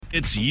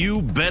It's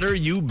You Better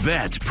You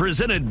Bet,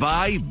 presented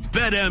by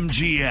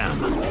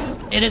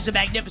BetMGM. It is a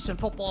magnificent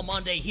football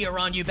Monday here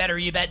on You Better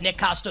You Bet. Nick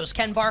Costos,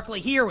 Ken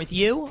Barkley here with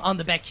you on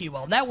the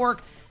BetQL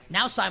Network.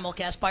 Now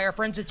simulcast by our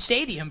friends at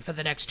Stadium for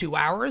the next 2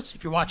 hours.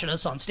 If you're watching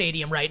us on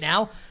Stadium right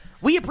now,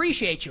 we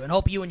appreciate you and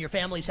hope you and your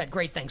families had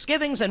great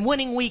Thanksgivings and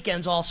winning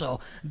weekends also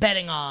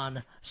betting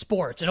on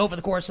sports. And over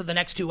the course of the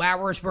next 2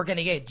 hours, we're going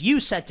to get you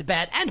set to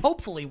bet and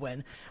hopefully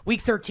win Week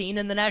 13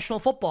 in the National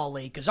Football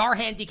League, because our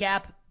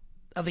handicap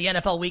of the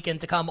NFL weekend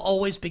to come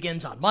always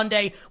begins on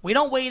Monday. We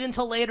don't wait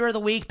until later in the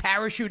week,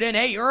 parachute in,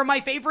 hey, you're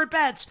my favorite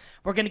bets.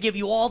 We're going to give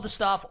you all the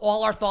stuff,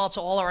 all our thoughts,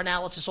 all our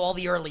analysis, all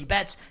the early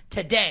bets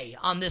today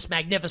on this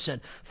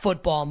magnificent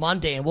football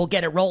Monday. And we'll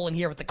get it rolling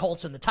here with the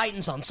Colts and the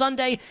Titans on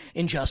Sunday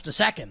in just a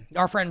second.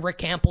 Our friend Rick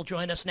Camp will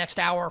join us next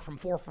hour from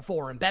 4 for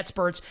 4 in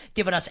BetSperts,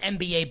 giving us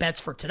NBA bets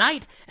for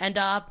tonight. And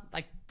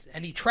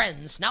any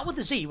trends, not with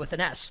a Z, with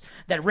an S,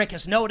 that Rick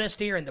has noticed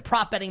here in the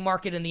prop betting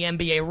market in the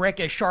NBA.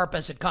 Rick is sharp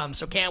as it comes,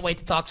 so can't wait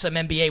to talk some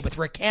NBA with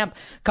Rick Camp.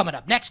 Coming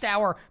up next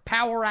hour,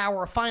 Power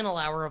Hour, final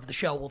hour of the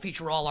show, will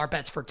feature all our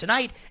bets for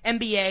tonight,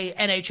 NBA,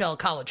 NHL,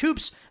 college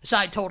hoops,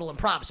 side total and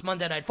props,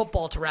 Monday Night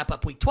Football to wrap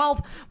up Week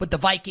 12 with the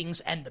Vikings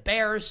and the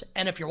Bears.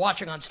 And if you're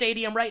watching on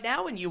Stadium right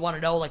now and you want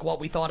to know what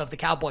we thought of the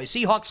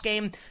Cowboys-Seahawks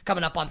game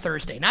coming up on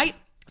Thursday night,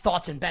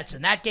 thoughts and bets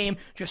in that game,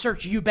 just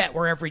search You Bet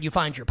wherever you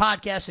find your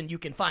podcast, and you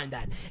can find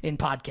that in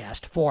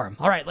podcast form.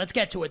 All right, let's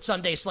get to it.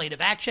 Sunday slate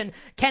of action.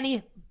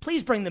 Kenny,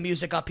 please bring the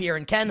music up here.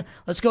 And Ken,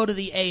 let's go to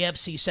the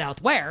AFC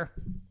South, where,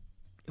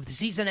 if the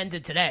season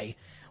ended today,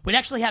 we'd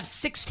actually have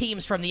 6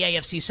 teams from the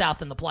AFC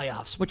South in the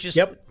playoffs, which is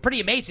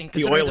pretty amazing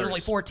considering there are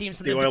only 4 teams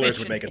in the division. The Oilers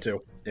would make it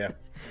too, yeah.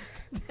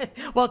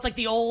 Well, it's like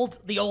the old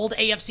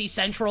AFC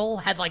Central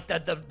had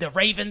the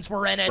Ravens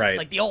were in it, right.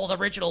 Like the old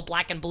original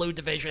black and blue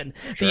division,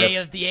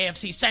 sure. the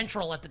AFC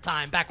Central at the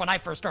time, back when I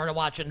first started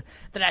watching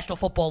the National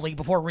Football League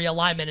before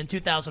realignment in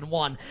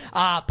 2001.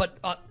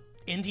 But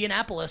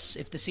Indianapolis,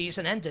 if the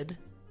season ended,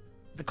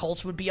 the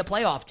Colts would be a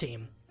playoff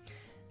team.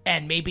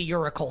 And maybe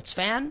you're a Colts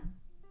fan.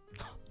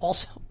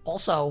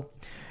 Also,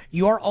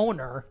 your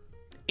owner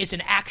is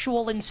an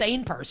actual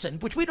insane person,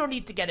 which we don't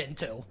need to get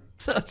into.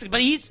 But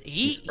he's crazy.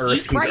 He's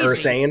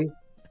ursane.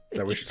 Is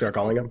that what we should start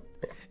calling him?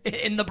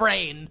 In the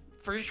brain,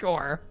 for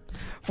sure.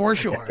 For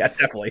sure. Yeah,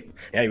 definitely.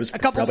 Yeah, he was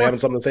probably having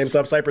some of the same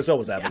stuff Cypress Hill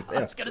was having. Yeah,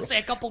 I was going to say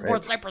a couple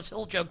more Cypress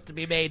Hill jokes to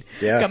be made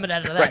coming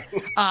out of that.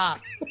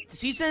 Right. The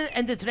season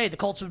ended today. The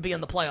Colts would be in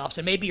the playoffs,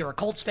 and maybe you're a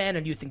Colts fan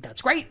and you think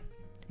that's great.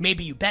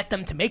 Maybe you bet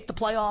them to make the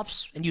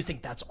playoffs and you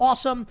think that's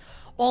awesome.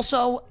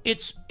 Also,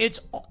 it's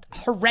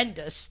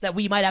horrendous that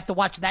we might have to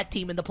watch that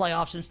team in the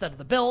playoffs instead of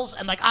the Bills.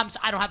 And I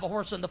don't have a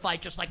horse in the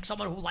fight, just like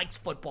someone who likes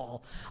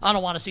football. I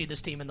don't want to see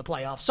this team in the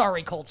playoffs.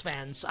 Sorry, Colts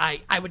fans.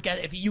 I would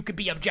get, if you could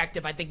be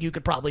objective, I think you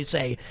could probably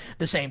say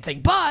the same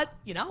thing. But,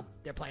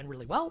 they're playing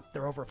really well.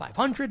 They're over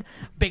 500.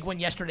 Big win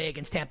yesterday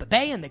against Tampa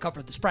Bay, and they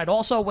covered the spread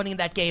also, winning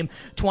that game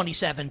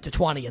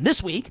 27-20. And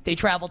this week, they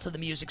travel to the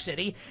Music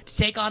City to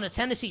take on a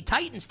Tennessee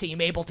Titans team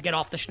able to get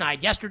off the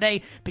schneid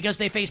yesterday because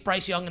they faced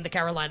Bryce Young and the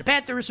Carolina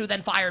Panthers, who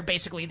then fired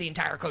basically the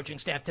entire coaching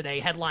staff today,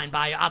 headlined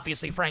by,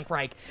 obviously, Frank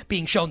Reich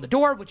being shown the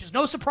door, which is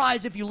no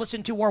surprise if you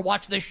listen to or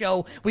watch this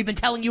show. We've been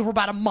telling you for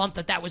about a month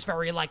that was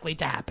very likely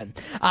to happen.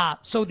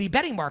 So the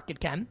betting market,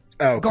 Ken.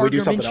 Oh, can we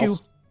do something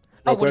else?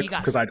 What do you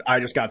got? Because I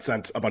just got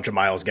sent a bunch of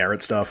Myles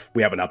Garrett stuff.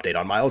 We have an update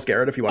on Myles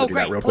Garrett if you want to do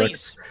that real quick.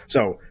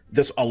 So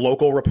a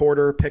local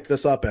reporter picked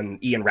this up,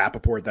 and Ian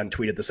Rappaport then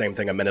tweeted the same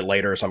thing a minute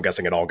later. So I'm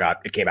guessing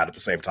it came out at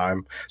the same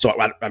time. So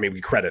we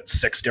credit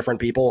 6 different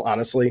people,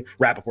 honestly.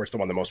 Rappaport's the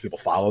one that most people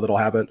follow that'll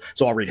have it.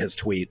 So I'll read his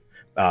tweet.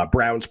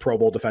 Browns Pro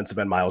Bowl defensive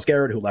end Myles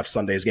Garrett, who left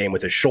Sunday's game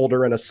with his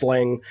shoulder in a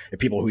sling. And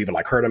people who even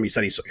heard him, he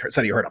said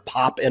he heard a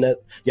pop in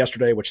it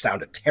yesterday, which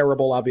sounded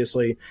terrible,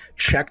 obviously.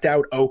 Checked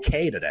out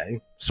okay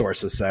today,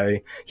 sources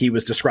say. He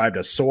was described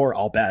as sore,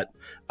 I'll bet.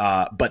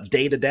 But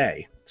day to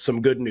day,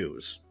 some good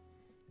news.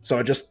 So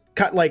it just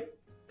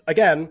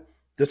again,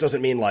 this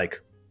doesn't mean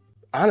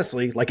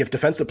honestly, if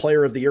Defensive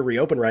Player of the Year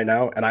reopened right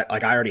now, and I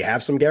already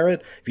have some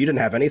Garrett, if you didn't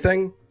have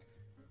anything,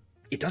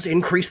 it does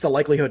increase the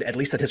likelihood, at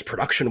least, that his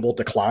production will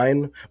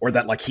decline, or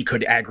that he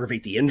could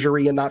aggravate the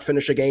injury and not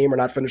finish a game or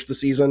not finish the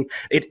season.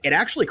 It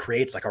actually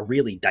creates a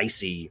really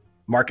dicey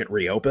market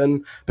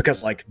reopen,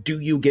 because do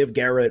you give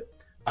Garrett,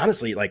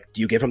 honestly,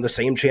 do you give him the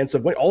same chance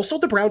of win? Also,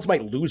 the Browns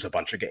might lose a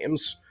bunch of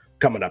games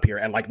coming up here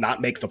and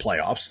not make the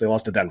playoffs. They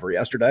lost to Denver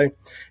yesterday.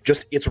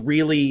 It's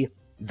really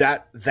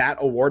that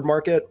award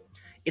market.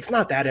 It's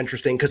not that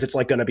interesting because it's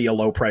going to be a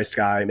low priced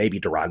guy, maybe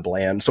Deron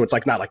Bland. So it's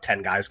not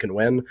 10 guys can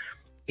win.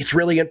 It's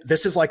really,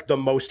 this is the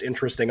most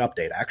interesting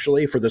update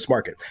actually for this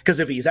market. Because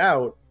if he's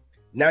out,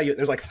 now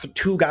there's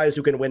 2 guys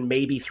who can win,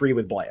 maybe 3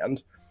 with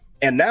Bland.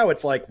 And now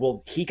it's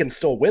well, he can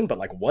still win, but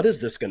what is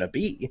this going to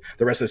be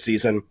the rest of the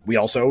season? We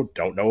also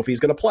don't know if he's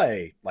going to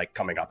play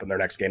coming up in their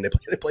next game.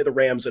 They play the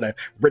Rams in a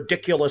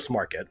ridiculous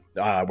market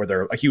where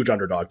they're a huge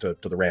underdog to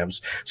the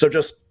Rams. So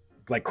just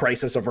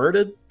crisis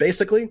averted,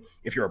 basically.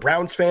 If you're a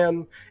Browns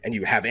fan and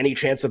you have any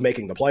chance of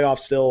making the playoffs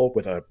still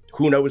with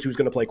who knows who's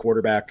going to play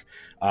quarterback,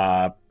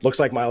 looks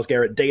like Myles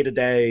Garrett day to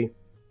day,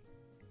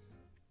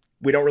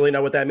 We don't really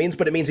know what that means,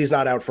 but it means he's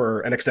not out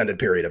for an extended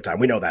period of time.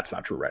 We know that's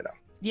not true right now.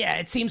 Yeah,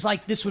 it seems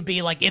like this would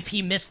be like if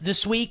he missed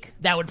this week,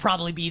 that would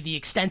probably be the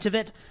extent of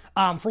it.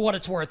 For what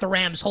it's worth, the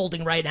Rams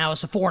holding right now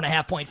is a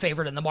 4.5-point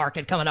favorite in the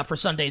market coming up for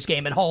Sunday's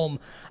game at home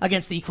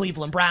against the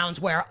Cleveland Browns,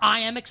 where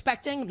I am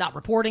expecting, not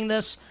reporting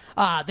this,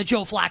 that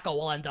Joe Flacco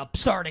will end up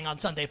starting on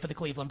Sunday for the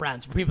Cleveland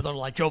Browns. For people that are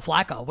like, Joe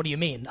Flacco, what do you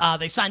mean?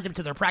 They signed him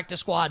to their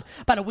practice squad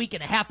about a week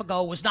and a half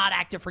ago, was not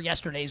active for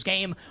yesterday's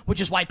game, which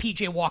is why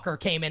P.J. Walker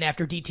came in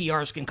after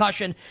DTR's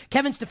concussion.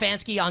 Kevin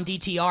Stefanski on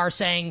DTR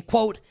saying,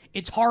 quote,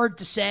 "It's hard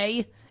to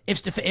say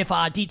if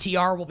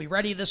DTR will be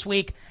ready this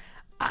week."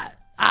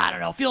 I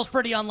don't know. Feels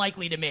pretty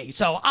unlikely to me.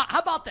 So how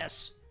about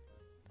this?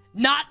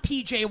 Not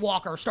P.J.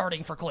 Walker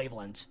starting for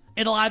Cleveland.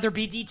 It'll either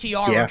be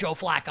DTR or Joe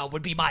Flacco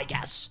would be my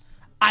guess.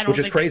 I don't. Which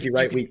is crazy,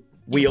 right?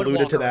 We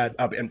alluded to that,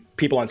 and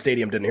people on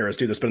Stadium didn't hear us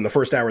do this, but in the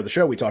first hour of the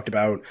show, we talked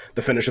about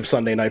the finish of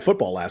Sunday Night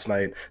Football last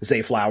night.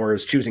 Zay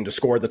Flowers choosing to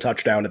score the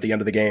touchdown at the end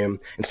of the game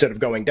instead of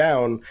going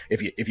down.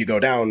 If you go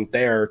down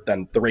there,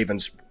 then the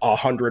Ravens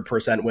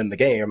 100% win the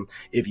game.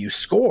 If you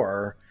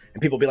score,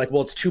 and people be like,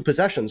 well, it's 2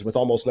 possessions with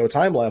almost no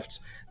time left.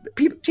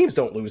 Teams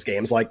don't lose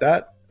games like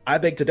that. I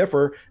beg to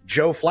differ.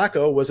 Joe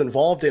Flacco was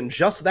involved in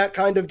just that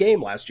kind of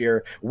game last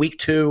year, week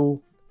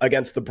 2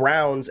 against the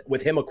Browns,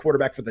 with him a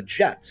quarterback for the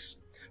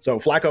Jets. So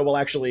Flacco will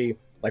actually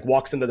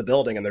walks into the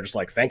building and they're just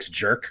like, thanks,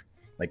 jerk.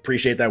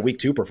 Appreciate that week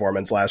 2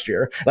 performance last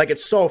year.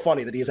 It's so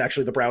funny that he's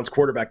actually the Browns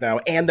quarterback now,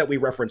 and that we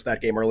referenced that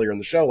game earlier in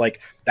the show.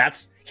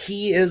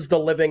 He is the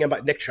living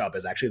Nick Chubb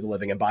is actually the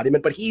living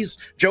embodiment, but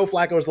Joe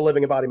Flacco is the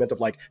living embodiment of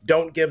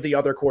don't give the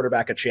other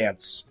quarterback a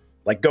chance.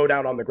 Go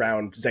down on the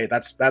ground.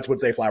 That's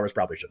what Zay Flowers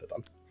probably should have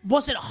done.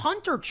 Was it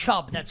Hunt or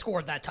Chubb that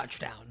scored that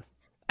touchdown?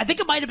 I think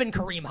it might have been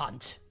Kareem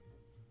Hunt.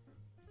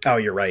 Oh,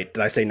 you're right.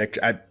 Did I say Nick?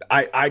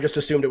 I just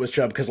assumed it was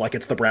Chubb because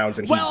it's the Browns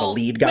and he's the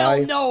lead guy.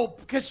 Well, no,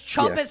 because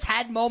Chubb has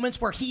had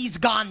moments where he's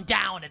gone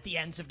down at the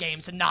ends of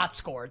games and not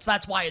scored. So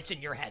that's why it's in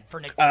your head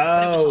for Nick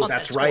Chubb. Oh,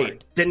 that's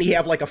right. Didn't he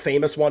have a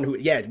famous one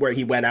where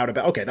he went out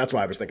about? Okay, that's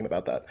why I was thinking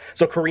about that.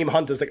 So Kareem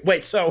Hunt is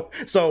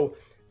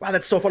wow,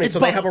 that's so funny. It's so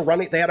both.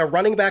 They had a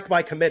running back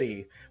by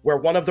committee where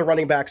one of the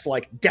running backs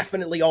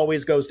definitely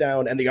always goes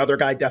down and the other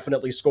guy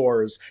definitely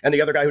scores, and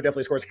the other guy who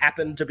definitely scores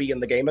happened to be in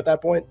the game at that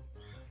point.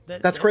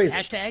 That's crazy.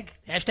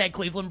 Hashtag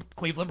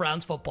Cleveland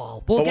Browns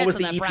football. We'll get to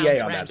that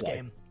Browns-Rams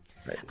game.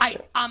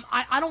 Right.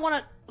 I don't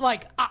want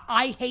to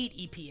I hate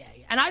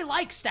EPA and I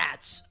like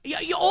stats.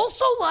 You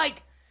also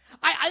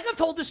I think I've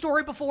told this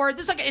story before.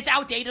 This it's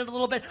outdated a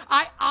little bit.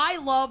 I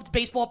loved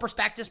baseball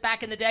prospectus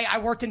back in the day. I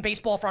worked in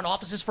baseball front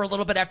offices for a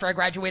little bit after I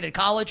graduated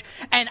college,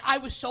 and I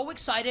was so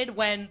excited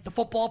when the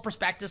football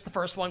prospectus, the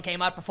first one,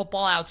 came out for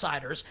Football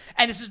Outsiders.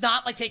 And this is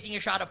not taking a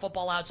shot at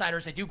Football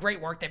Outsiders. They do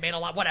great work. They made a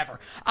lot, whatever.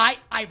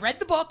 I read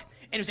the book,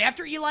 and it was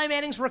after Eli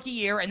Manning's rookie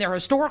year, and their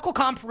historical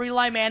comp for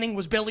Eli Manning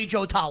was Billy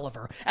Joe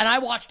Tolliver. And I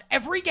watched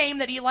every game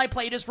that Eli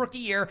played his rookie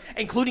year,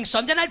 including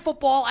Sunday Night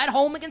Football at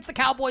home against the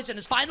Cowboys in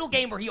his final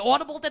game where he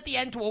audibled at the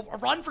end to a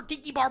run for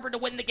Tiki Barber to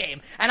win the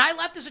game. And I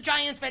left as a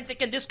Giants fan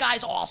thinking, this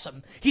guy's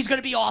awesome. He's going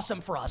to be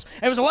awesome for us.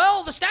 And it was,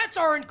 well, the stats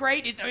aren't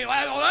great.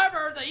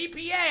 Whatever, the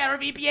EPA, I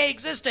don't know if EPA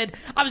existed.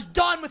 I was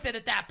done with it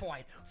at that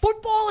point.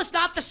 Football is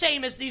not the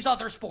same as these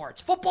other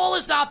sports. Football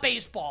is not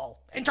baseball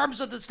in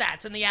terms of the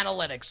stats and the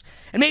analytics.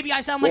 And maybe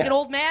I sound like an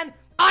old man.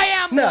 I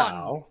am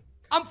one.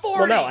 I'm 40.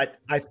 Well,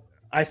 no,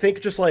 I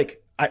think just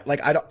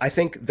I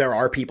think there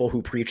are people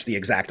who preach the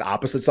exact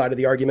opposite side of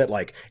the argument,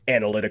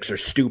 analytics are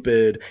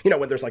stupid.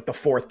 When there's the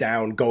fourth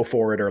down, go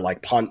for it, or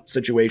punt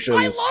situations.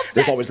 I love that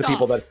There's always stuff. The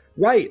people that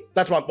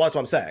That's what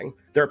I'm saying.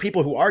 There are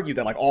people who argue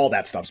that all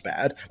that stuff's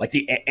bad,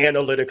 the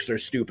analytics are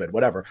stupid,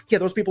 whatever. Yeah,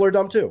 those people are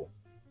dumb too.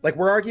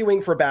 We're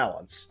arguing for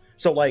balance.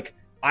 So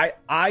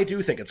I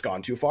do think it's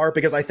gone too far,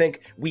 because I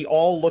think we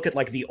all look at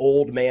the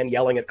old man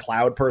yelling at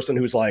cloud person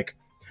who's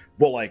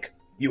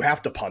you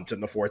have to punt in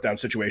the fourth down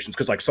situations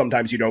because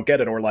sometimes you don't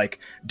get it, or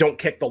don't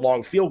kick the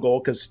long field goal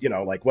because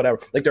whatever.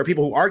 There are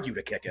people who argue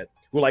to kick it,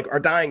 who are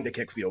dying to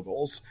kick field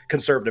goals,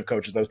 conservative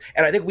coaches, those.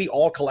 And I think we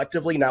all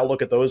collectively now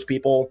look at those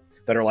people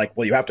that are well,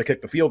 you have to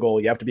kick the field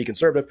goal, you have to be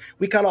conservative.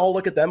 We kind of all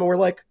look at them and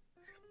we're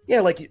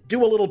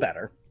do a little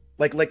better.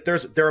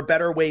 There are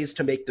better ways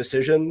to make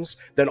decisions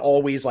than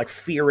always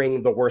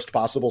fearing the worst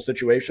possible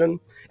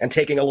situation and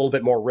taking a little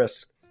bit more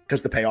risk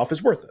because the payoff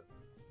is worth it.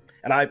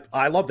 And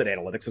I love that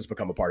analytics has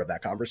become a part of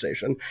that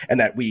conversation, and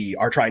that we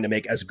are trying to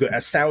make as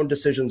sound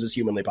decisions as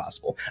humanly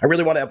possible. I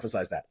really want to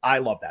emphasize that. I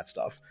love that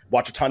stuff.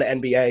 Watch a ton of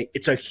NBA.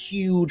 It's a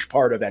huge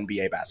part of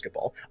NBA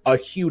basketball. A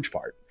huge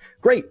part.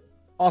 Great.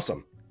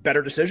 Awesome.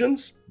 Better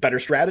decisions, better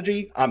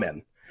strategy. I'm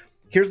in.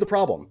 Here's the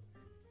problem.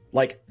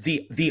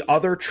 The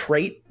other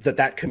trait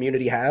that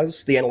community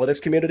has, the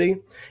analytics community,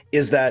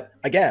 is that,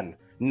 again,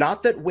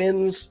 not that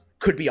wins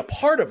could be a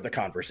part of the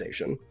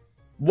conversation,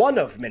 one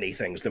of many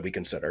things that we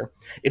consider.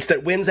 It's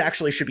that wins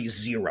actually should be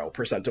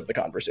 0% of the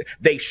conversation.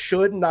 They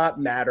should not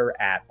matter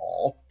at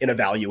all in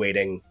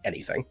evaluating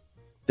anything.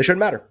 They shouldn't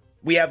matter.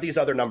 We have these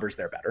other numbers,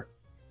 they're better.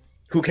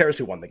 Who cares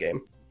who won the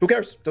game? Who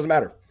cares? Doesn't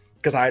matter.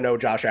 Because I know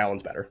Josh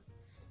Allen's better.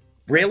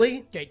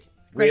 Really?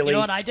 Really? You know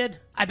what I did?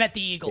 I bet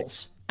the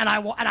Eagles. Yeah.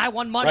 And I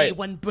won money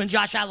when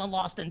Josh Allen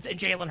lost and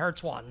Jalen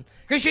Hurts won.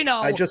 Because,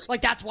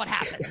 that's what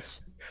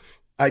happens.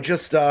 I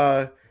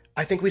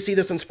think we see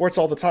this in sports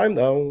all the time,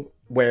 though,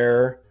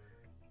 where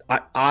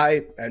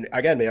and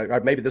again,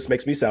 maybe this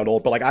makes me sound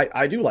old, but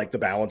I do like the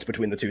balance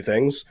between the two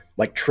things,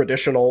 like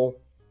traditional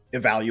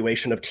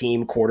evaluation of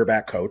team,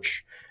 quarterback,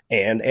 coach,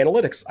 and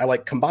analytics. I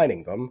like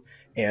combining them.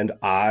 And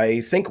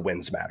I think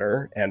wins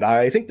matter, and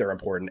I think they're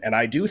important. And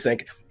I do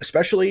think,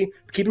 especially,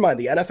 keep in mind,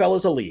 the NFL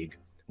is a league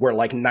where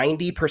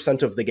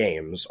 90% of the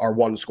games are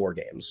one-score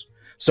games.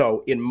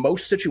 So in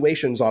most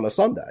situations on a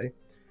Sunday,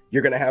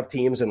 you're going to have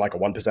teams in a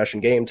one-possession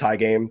game, tie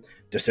game.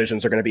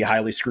 Decisions are going to be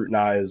highly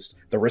scrutinized.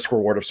 The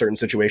risk-reward of certain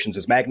situations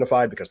is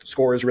magnified because the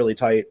score is really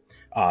tight.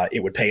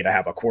 It would pay to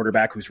have a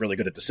quarterback who's really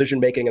good at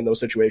decision-making in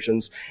those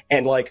situations.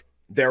 And,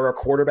 there are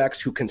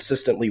quarterbacks who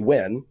consistently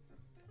win,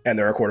 and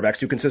there are quarterbacks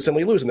who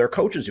consistently lose, and there are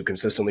coaches who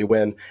consistently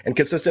win and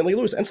consistently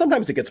lose. And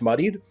sometimes it gets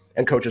muddied,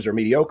 and coaches are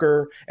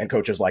mediocre, and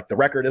coaches the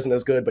record isn't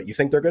as good, but you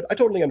think they're good. I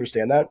totally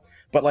understand that.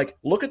 But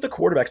look at the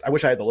quarterbacks. I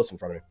wish I had the list in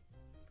front of me.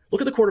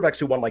 Look at the quarterbacks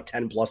who won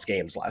 10 plus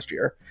games last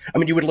year. I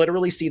mean, you would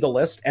literally see the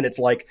list, and it's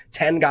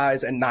 10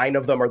 guys, and 9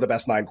 of them are the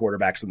best 9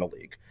 quarterbacks in the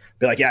league.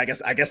 Be yeah,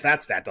 I guess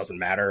that stat doesn't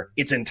matter.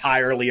 It's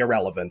entirely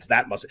irrelevant.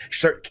 That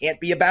can't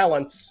be a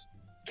balance.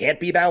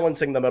 Can't be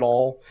balancing them at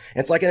all.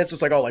 And it's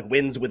just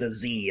wins with a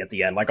Z at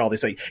the end. All they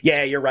say,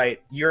 yeah, you're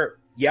right.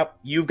 Yep,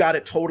 you've got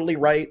it totally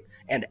right.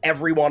 And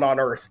everyone on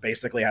earth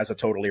basically has it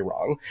totally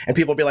wrong. And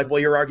people will be well,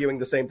 you're arguing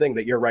the same thing,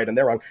 that you're right and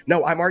they're wrong.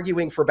 No, I'm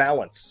arguing for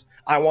balance.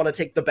 I want to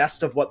take the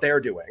best of what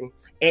they're doing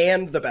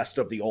and the best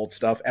of the old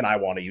stuff, and I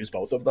want to use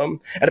both of them.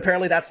 And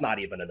apparently that's not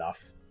even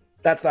enough.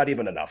 That's not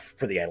even enough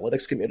for the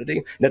analytics community.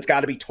 And it's got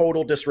to be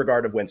total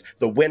disregard of wins.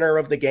 The winner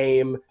of the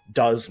game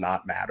does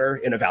not matter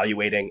in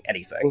evaluating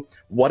anything.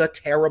 What a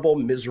terrible,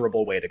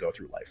 miserable way to go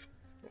through life.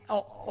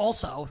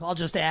 Also, I'll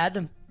just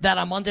add that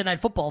on Monday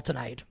Night Football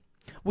tonight,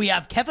 we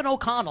have Kevin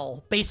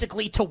O'Connell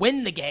basically to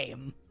win the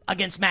game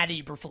against Matt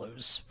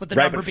Eberflus, with the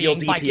number being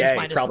Vikings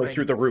minus probably 3.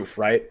 Through the roof,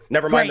 right?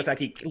 Never mind the fact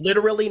he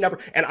literally never...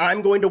 And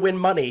I'm going to win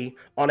money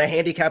on a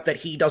handicap that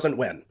he doesn't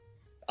win.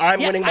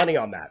 I'm winning money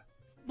on that.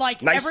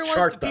 Nice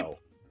chart, though.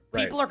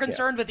 People are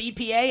concerned with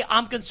EPA.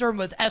 I'm concerned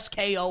with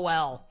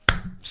SKOL.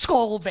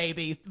 Skull,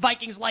 baby.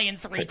 Vikings laying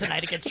 3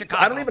 tonight against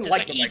Chicago. I don't even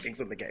like the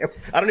Vikings in the game.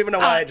 I don't even know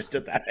why I just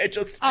did that. I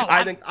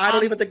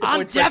don't even think the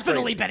points. I'm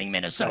definitely betting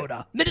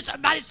Minnesota.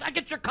 I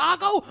get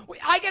Chicago.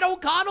 I get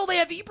O'Connell. They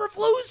have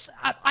Eberflus.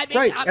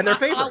 And they're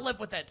favored. I'll live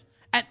with it.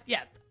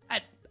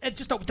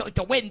 Just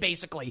to win,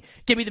 basically.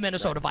 Give me the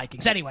Minnesota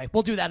Vikings. Anyway,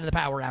 we'll do that in the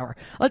Power Hour.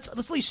 Let's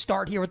at least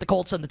start here with the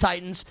Colts and the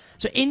Titans.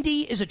 So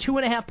Indy is a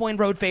 2.5-point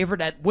road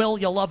favorite at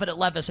You'll Love It at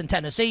Levis in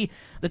Tennessee.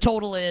 The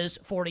total is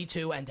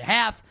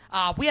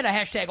 42.5. We had a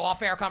hashtag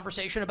off-air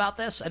conversation about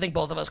this. I think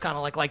both of us kind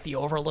of like the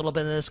over a little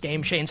bit in this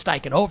game. Shane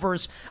Steichen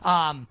overs.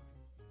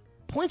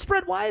 Point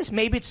spread wise,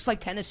 maybe it's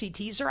Tennessee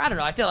teaser. I don't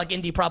know. I feel like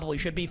Indy probably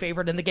should be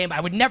favored in the game.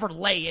 I would never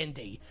lay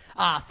Indy.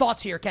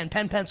 Thoughts here, Ken?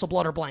 Pen, pencil,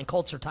 blood, or blank?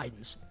 Colts or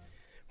Titans?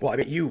 Well, I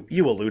mean,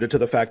 you alluded to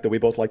the fact that we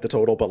both like the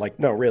total, but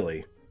no,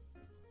 really,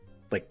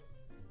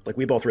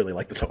 we both really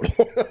like the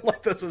total.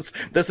 this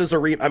is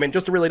I mean,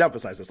 just to really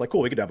emphasize this,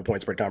 cool, we could have a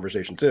point spread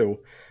conversation too.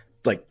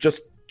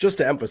 Just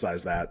to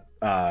emphasize that,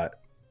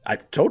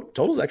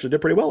 totals actually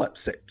did pretty well at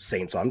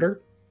Saints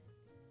under,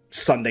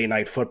 Sunday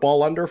Night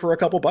Football under for a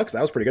couple bucks. That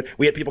was pretty good.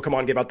 We had people come on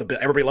and give out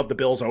everybody loved the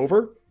Bills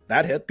over.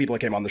 That hit. People that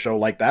came on the show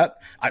like that.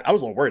 I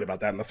was a little worried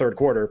about that in the third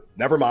quarter.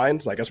 Never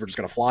mind. I guess we're just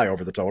going to fly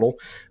over the total.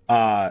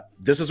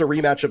 This is a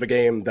rematch of a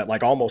game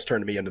that almost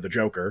turned me into the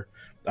Joker.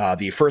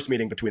 The first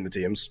meeting between the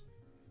teams,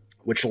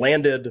 which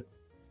landed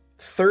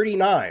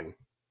 39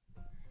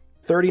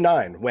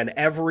 when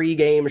every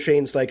game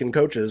Shane Steichen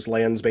coaches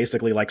lands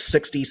basically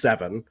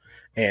 67.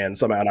 And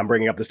somehow, and I'm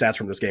bringing up the stats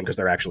from this game because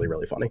they're actually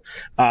really funny.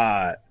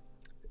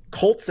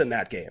 Colts in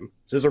that game.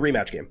 This is a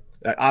rematch game.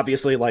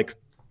 Obviously,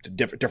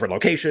 different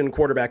location,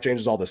 quarterback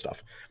changes, all this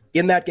stuff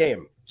in that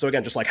game. So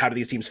again, just how do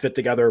these teams fit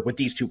together with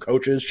these two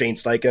coaches, Shane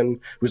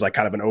Steichen, who's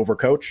kind of an over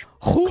coach.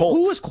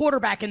 Who was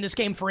quarterback in this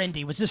game for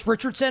Indy? Was this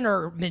Richardson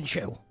or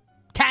Minshew?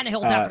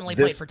 Tannehill definitely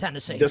played for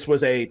Tennessee. This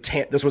was a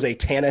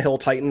Tannehill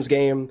Titans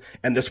game,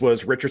 and this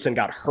was Richardson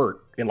got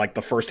hurt in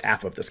the first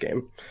half of this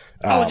game.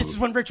 This is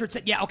when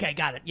Richardson. Yeah, okay,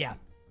 got it. Yeah,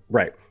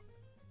 right.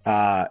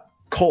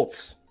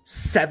 Colts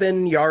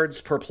 7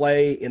 yards per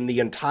play in the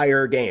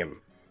entire game.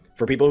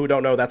 For people who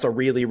don't know, that's a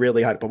really,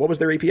 really high. But what was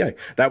their EPA?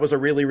 That was a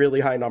really,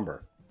 really high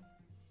number.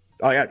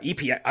 Oh, yeah,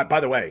 EPA. By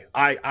the way,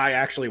 I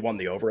actually won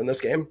the over in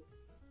this game.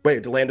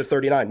 Wait, it landed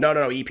 39. No,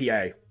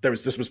 EPA.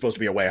 This was supposed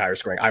to be a way higher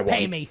scoring. I won.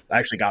 Pay me. I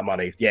actually got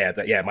money.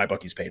 Yeah, my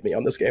bookies paid me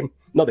on this game.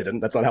 No, they didn't.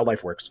 That's not how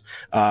life works.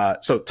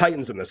 So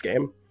Titans in this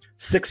game,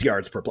 6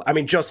 yards per play. I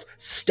mean, just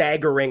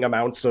staggering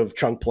amounts of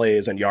chunk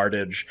plays and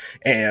yardage.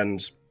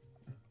 And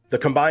the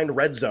combined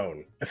red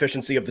zone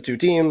efficiency of the two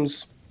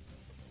teams,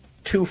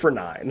 2 for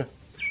 9.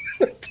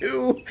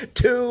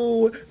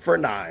 2 for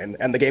 9,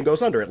 and the game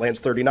goes under. It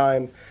lands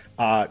 39.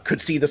 Could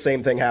see the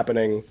same thing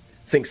happening.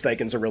 think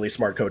Steichen's a really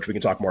smart coach. We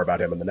can talk more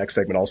about him in the next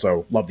segment.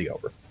 Also, love the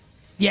over.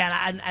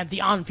 Yeah, and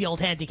the on-field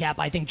handicap,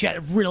 I think,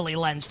 really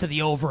lends to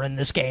the over in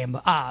this game.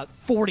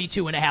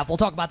 42.5. We'll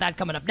talk about that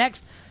coming up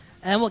next.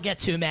 And then we'll get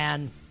to,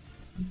 man,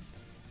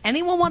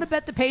 anyone want to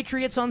bet the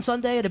Patriots on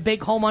Sunday at a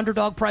big home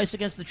underdog price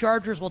against the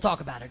Chargers? We'll talk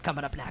about it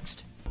coming up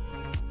next.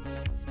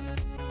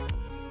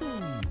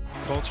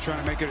 Colts trying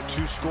to make it a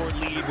 2-score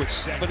lead with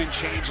 7 and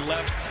change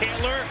left.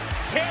 Taylor,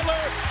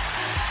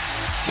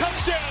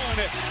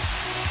 touchdown!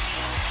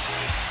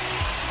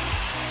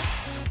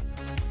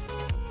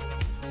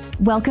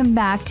 Welcome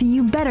back to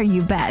You Better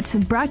You Bet,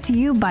 brought to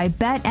you by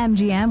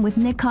BetMGM with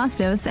Nick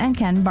Kostos and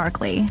Ken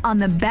Barkley on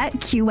the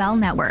BetQL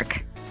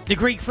network. The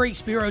Greek freak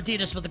Spiro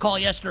Ditas with the call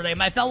yesterday.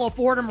 My fellow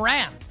Fordham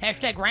Ram,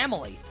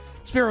 #Ramily.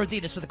 Spiro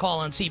Ditas with the call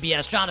on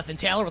CBS. Jonathan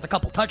Taylor with a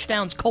couple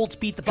touchdowns. Colts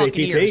beat the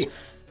Buccaneers.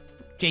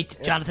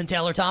 Jonathan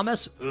Taylor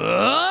Thomas.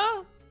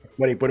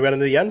 When he went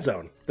into the end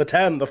zone. The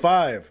 10, the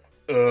 5.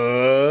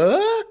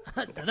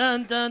 Dun,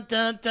 dun, dun,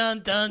 dun, dun,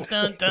 dun,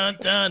 dun,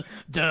 dun,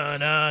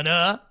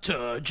 dun,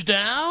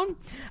 touchdown.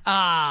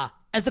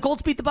 As the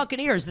Colts beat the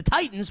Buccaneers, the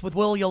Titans, with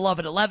Will, you'll love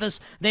it, at Levis,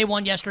 they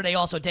won yesterday,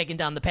 also taking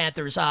down the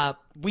Panthers.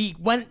 We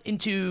went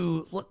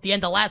into the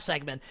end of last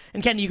segment,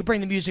 and Kenny, you can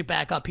bring the music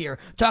back up here,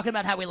 talking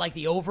about how we like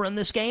the over in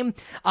this game.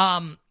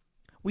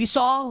 We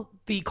saw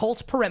the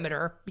Colts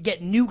perimeter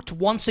get nuked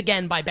once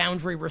again by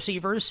boundary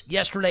receivers.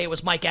 Yesterday it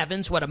was Mike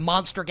Evans, who had a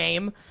monster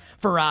game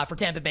for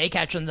Tampa Bay,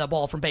 catching the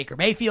ball from Baker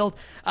Mayfield.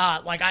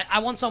 I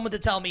want someone to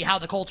tell me how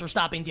the Colts are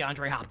stopping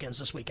DeAndre Hopkins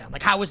this weekend.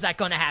 Like, how is that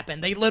going to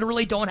happen? They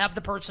literally don't have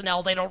the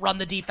personnel. They don't run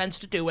the defense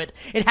to do it.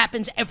 It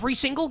happens every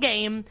single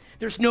game.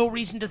 There's no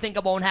reason to think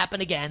it won't happen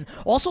again.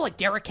 Also, like,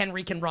 Derrick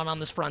Henry can run on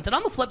this front. And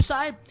on the flip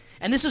side,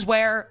 and this is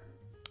where,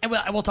 and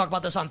we'll talk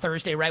about this on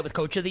Thursday, right, with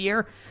Coach of the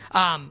Year,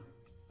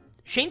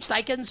 Shane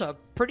Steichen's a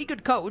pretty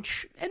good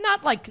coach, and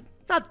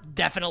not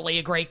definitely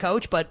a great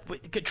coach, but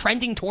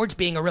trending towards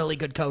being a really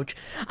good coach.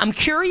 I'm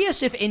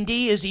curious if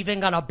Indy is even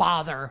going to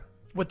bother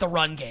with the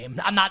run game.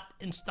 I'm not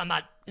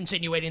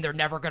insinuating they're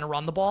never going to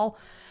run the ball.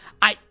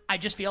 I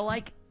just feel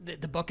like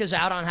the book is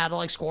out on how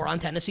to score on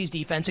Tennessee's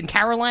defense, and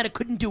Carolina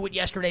couldn't do it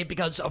yesterday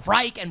because of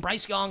Reich and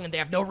Bryce Young, and they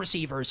have no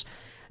receivers.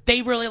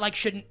 They really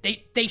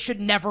they should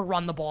never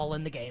run the ball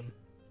in the game.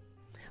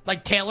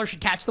 Like, Taylor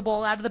should catch the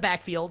ball out of the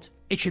backfield.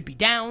 It should be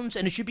Downs,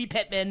 and it should be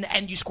Pittman,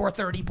 and you score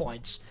 30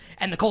 points.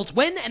 And the Colts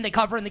win, and they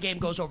cover, and the game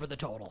goes over the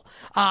total.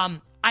 I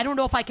don't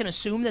know if I can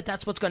assume that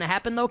that's what's going to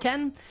happen, though,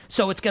 Ken.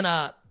 So it's going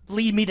to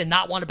lead me to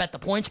not want to bet the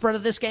point spread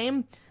of this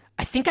game.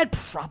 I think I'd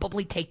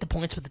probably take the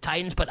points with the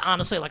Titans, but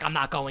honestly, I'm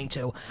not going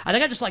to. I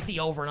think I just like the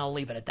over, and I'll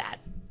leave it at that.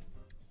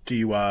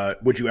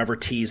 Would you ever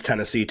tease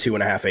Tennessee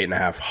 2.5,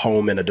 8.5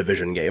 home in a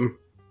division game?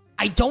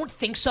 I don't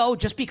think so,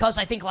 just because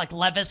I think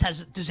Levis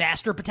has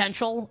disaster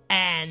potential,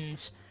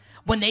 and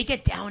when they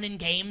get down in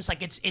games,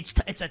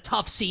 it's a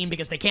tough scene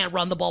because they can't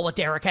run the ball with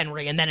Derrick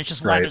Henry, and then it's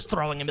just Levis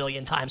throwing a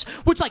million times,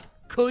 which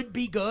could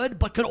be good,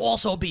 but could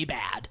also be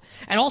bad.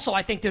 And also,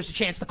 I think there's a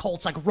chance the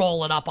Colts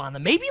roll it up on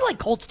them. Maybe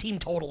Colts team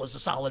total is a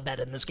solid bet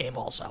in this game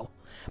also.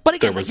 But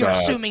again, you're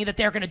assuming that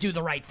they're going to do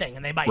the right thing,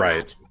 and they might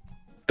not.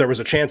 There was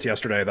a chance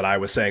yesterday that I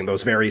was saying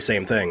those very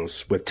same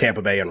things with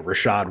Tampa Bay and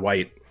Rachaad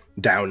White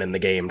down in the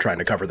game trying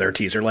to cover their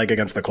teaser leg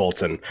against the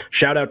Colts. And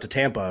shout out to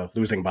Tampa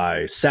losing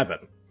by 7.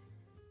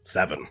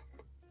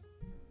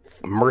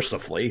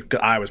 Mercifully.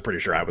 I was pretty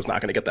sure I was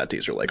not going to get that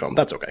teaser leg home.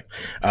 That's okay.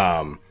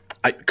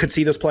 I could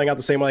see this playing out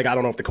the same way. I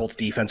don't know if the Colts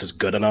defense is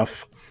good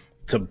enough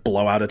to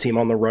blow out a team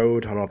on the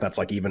road. I don't know if that's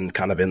even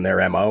kind of in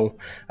their MO.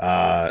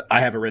 I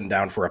have it written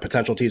down for a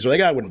potential teaser leg.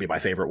 That wouldn't be my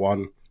favorite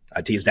one.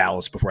 I teased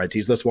Dallas before I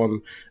teased this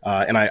one.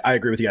 And I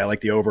agree with you. I like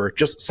the over.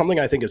 Just something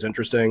I think is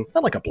interesting.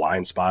 Not like a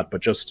blind spot,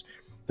 but just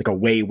a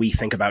way we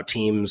think about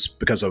teams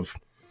because of,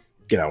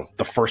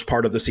 the first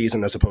part of the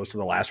season as opposed to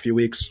the last few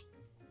weeks.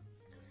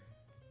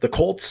 The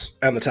Colts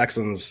and the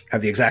Texans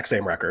have the exact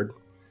same record,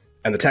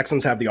 and the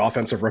Texans have the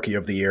offensive rookie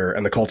of the year,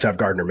 and the Colts have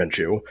Gardner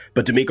Minshew,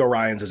 but DeMeco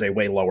Ryans is a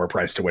way lower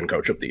price to win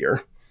coach of the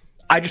year.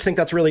 I just think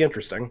that's really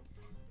interesting.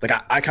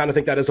 I kind of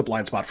think that is a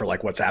blind spot for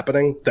what's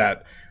happening.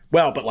 That,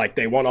 but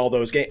they won all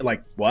those games.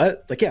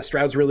 What? Yeah,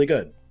 Stroud's really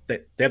good. They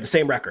have the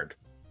same record.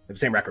 They have the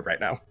same record right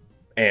now.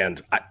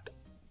 And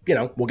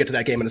we'll get to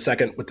that game in a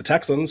second with the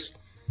Texans.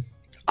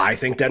 I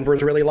think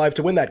Denver's really live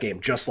to win that game,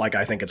 just like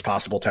I think it's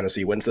possible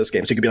Tennessee wins this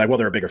game. So you could be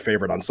they're a bigger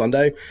favorite on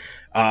Sunday.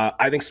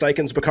 I think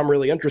Steichen's become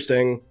really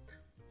interesting.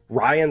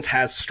 Ryans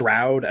has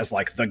Stroud as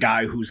the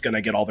guy who's going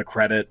to get all the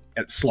credit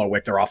at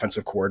Slowick, their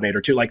offensive coordinator,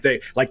 too.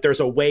 There's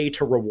a way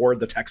to reward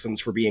the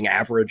Texans for being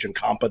average and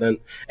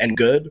competent and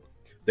good.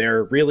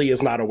 There really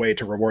is not a way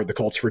to reward the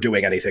Colts for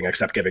doing anything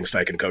except giving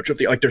Steichen coach of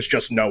the there's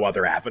just no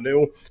other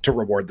avenue to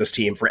reward this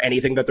team for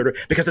anything that they're doing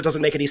because it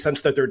doesn't make any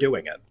sense that they're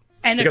doing it.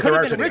 And it could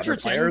have been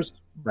Richardson,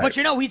 but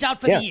he's out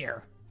for the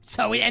year.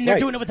 So and they're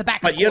doing it with the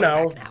backup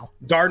quarterback now.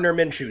 Gardner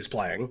Minshew's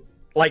playing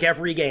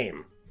every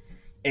game.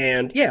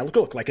 And yeah,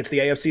 look, like it's the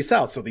AFC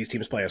South, so these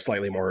teams play a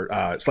slightly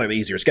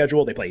easier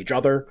schedule. They play each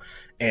other,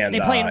 and they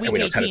play in week and we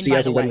know 18, Tennessee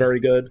hasn't been very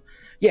good.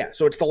 Yeah,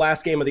 so it's the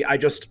last game of the.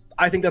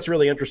 I think that's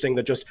really interesting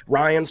that just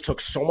Ryans took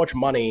so much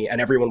money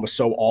and everyone was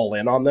so all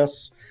in on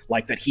this,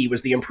 like that he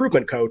was the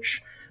improvement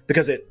coach,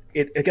 because it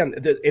kind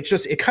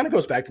of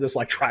goes back to this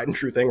like tried and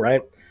true thing,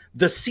 right?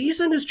 The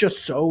season is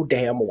just so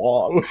damn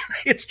long.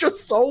 It's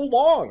just so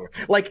long.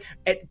 Like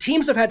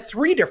teams have had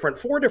 4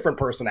 different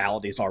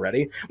personalities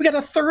already. We got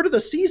a third of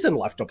the season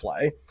left to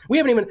play. We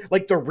haven't even,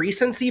 like, the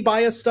recency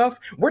bias stuff.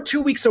 We're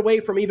 2 weeks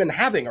away from even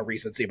having a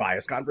recency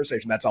bias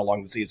conversation. That's how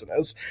long the season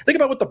is. Think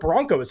about what the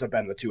Broncos have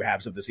been the 2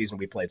 halves of the season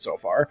we played so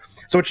far.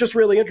 So it's just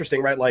really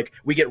interesting, right? Like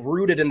we get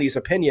rooted in these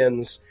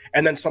opinions,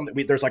 and then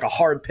there's like a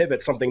hard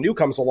pivot, something new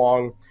comes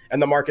along,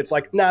 and the market's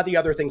like, nah, the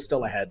other thing's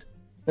still ahead.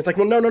 It's like,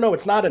 well, no,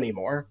 it's not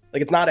anymore.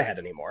 Like, it's not ahead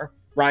anymore.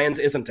 Ryans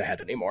isn't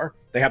ahead anymore.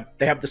 They have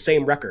the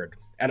same record,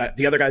 and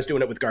the other guy's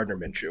doing it with Gardner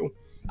Minshew.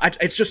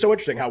 It's just so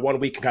interesting how 1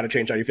 week can kind of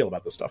change how you feel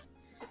about this stuff.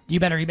 You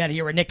better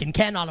here with Nick and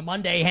Ken on a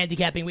Monday,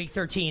 handicapping Week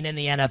 13 in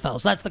the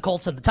NFL. So that's the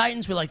Colts and the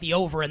Titans. We like the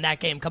over in that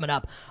game coming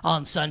up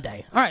on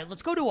Sunday. All right,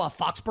 let's go to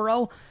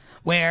Foxborough,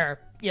 where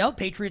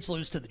Patriots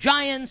lose to the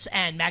Giants,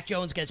 and Mac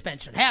Jones gets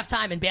benched at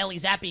halftime, and Bailey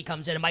Zappi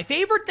comes in. And my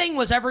favorite thing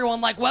was everyone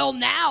like, well,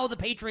 now the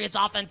Patriots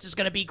offense is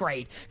going to be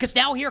great, because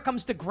now here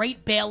comes the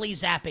great Bailey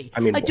Zappi. I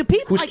mean, like, do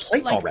people who's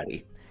played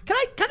already? Can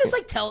I kind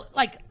of tell,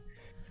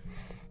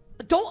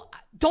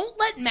 don't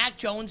let Mac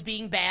Jones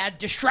being bad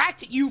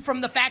distract you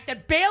from the fact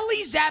that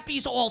Bailey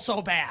Zappi's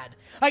also bad.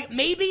 Like,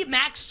 maybe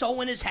Mac's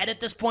so in his head at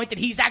this point that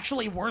he's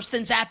actually worse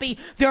than Zappi.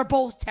 They're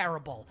both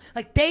terrible.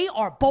 Like, they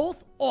are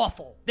both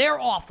awful. They're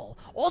awful.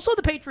 Also,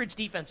 the Patriots'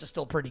 defense is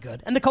still pretty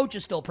good, and the coach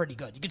is still pretty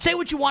good. You can say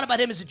what you want about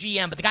him as a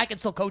GM, but the guy can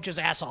still coach his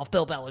ass off,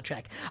 Bill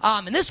Belichick.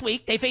 And this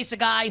week, they face a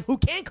guy who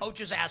can coach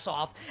his ass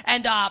off,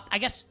 and I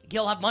guess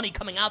he'll have money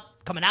coming out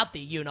the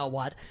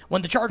you-know-what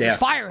when the Chargers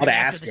fire him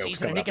after the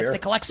season, and he gets to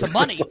collect some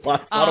money. A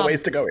lot of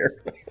ways to go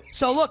here.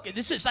 So, look,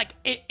 this is like,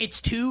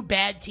 it's 2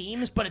 bad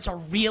teams, but it's a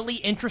really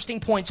interesting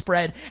point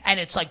spread, and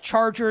it's like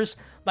Chargers,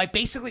 like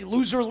basically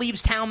loser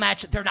leaves town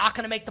match. They're not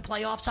going to make the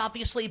playoffs,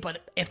 obviously,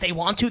 but if they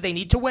want to, they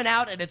need to win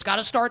out, and it's got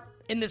to start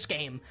in this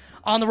game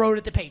on the road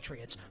at the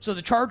Patriots. So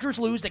the Chargers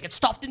lose. They get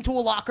stuffed into a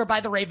locker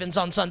by the Ravens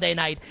on Sunday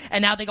night,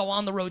 and now they go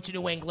on the road to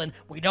New England.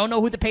 We don't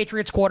know who the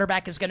Patriots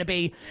quarterback is going to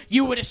be.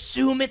 You would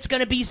assume it's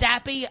going to be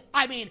Zappi.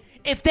 I mean,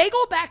 if they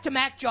go back to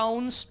Mac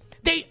Jones,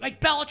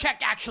 Belichick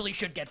actually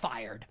should get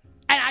fired.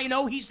 And I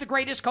know he's the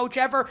greatest coach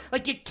ever.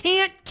 Like, you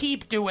can't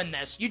keep doing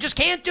this. You just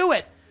can't do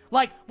it.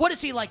 Like, what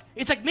is he like?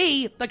 It's like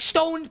me, like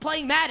stoned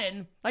playing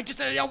Madden, like just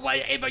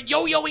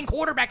yo-yoing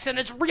quarterbacks, and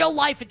it's real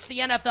life. It's the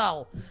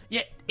NFL.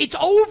 Yeah, it's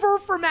over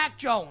for Mac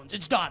Jones.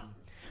 It's done.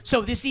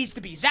 So this needs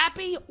to be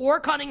Zappi or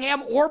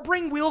Cunningham, or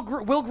bring Will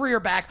Greer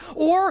back,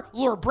 or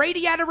lure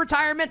Brady out of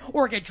retirement,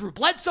 or get Drew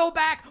Bledsoe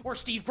back, or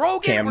Steve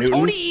Grogan, or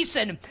Tony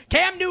Eason,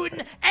 Cam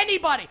Newton,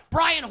 anybody,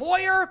 Brian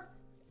Hoyer,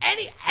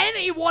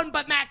 anyone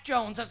but Mac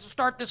Jones has to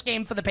start this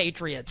game for the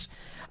Patriots.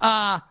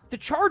 The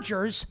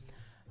Chargers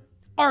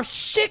are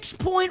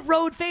 6-point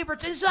road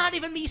favorites. And it's not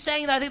even me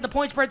saying that I think the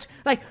point spread's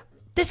like,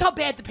 this is how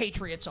bad the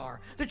Patriots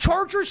are. The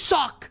Chargers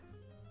suck.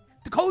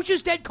 The coach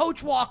is dead,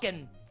 coach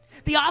walking.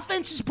 The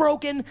offense is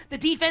broken. The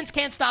defense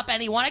can't stop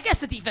anyone. I guess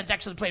the defense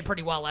actually played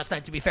pretty well last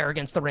night, to be fair,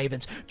 against the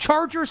Ravens.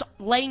 Chargers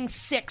laying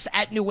 6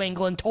 at New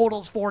England.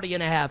 Totals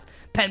 40.5.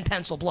 Pen,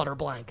 pencil, blood, or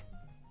blank.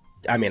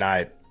 I mean,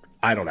 I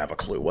don't have a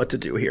clue what to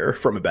do here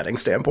from a betting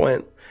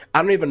standpoint.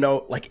 I don't even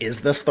know, like,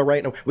 is this the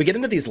right number? We get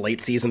into these late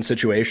season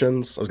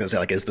situations. I was going to say,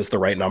 like, is this the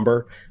right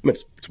number? I mean,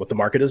 it's what the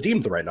market has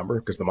deemed the right number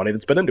because the money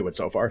that's been into it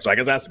so far. So I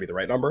guess it has to be the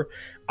right number.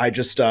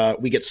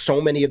 We get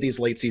so many of these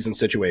late season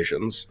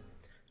situations.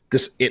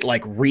 It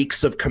like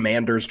reeks of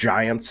Commanders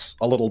Giants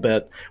a little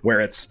bit,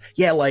 where it's,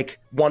 yeah, like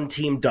one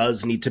team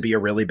does need to be a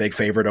really big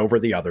favorite over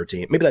the other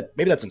team.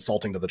 Maybe that's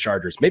insulting to the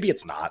Chargers. Maybe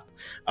it's not.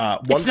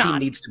 One team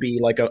needs to be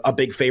like a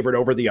big favorite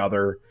over the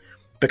other,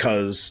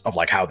 because of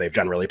like how they've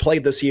generally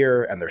played this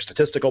year and their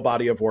statistical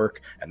body of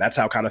work. And that's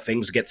how kind of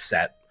things get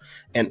set.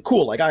 And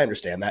cool, like I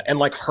understand that. And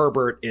like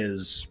Herbert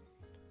is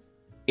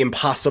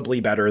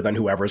impossibly better than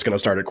whoever's going to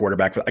start at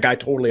quarterback. Like I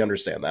totally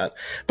understand that.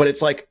 But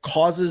it's like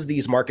causes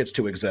these markets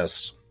to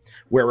exist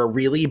where a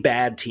really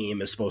bad team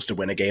is supposed to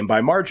win a game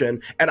by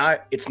margin. And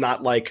it's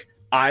not like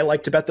I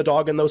like to bet the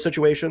dog in those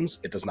situations.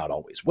 It does not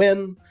always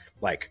win.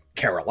 Like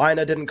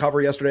Carolina didn't cover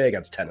yesterday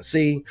against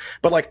Tennessee.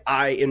 But like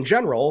in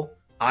general,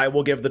 I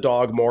will give the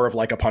dog more of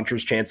like a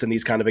puncher's chance in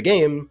these kind of a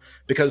game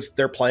because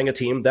they're playing a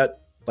team that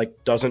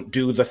like doesn't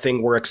do the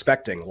thing we're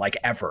expecting, like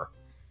ever.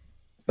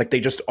 Like they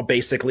just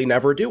basically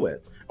never do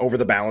it over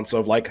the balance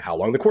of like how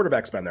long the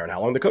quarterback's been there and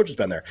how long the coach has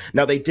been there.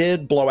 Now they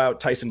did blow out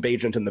Tyson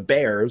Bagent and the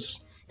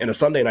Bears in a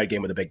Sunday night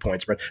game with a big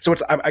point spread. So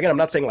I'm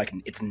not saying like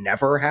it's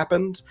never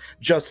happened,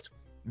 just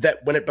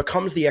that when it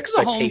becomes the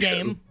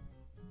expectation,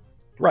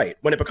 right?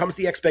 When it becomes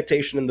the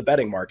expectation in the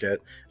betting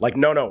market, like,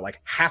 no,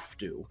 like have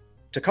to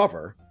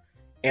cover.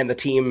 and the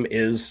team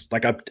is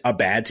like a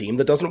bad team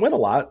that doesn't win a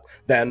lot,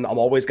 then I'm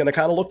always going to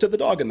kind of look to the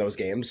dog in those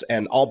games,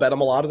 and I'll bet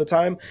them a lot of the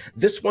time.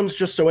 This one's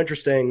just so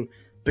interesting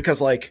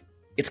because like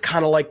it's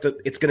kind of like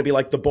it's going to be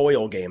like the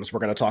Boyle games we're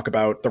going to talk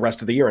about the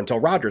rest of the year until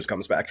Rodgers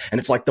comes back. And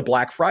it's like the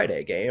Black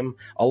Friday game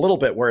a little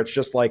bit, where it's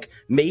just like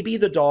maybe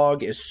the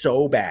dog is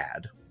so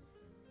bad.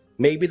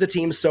 Maybe the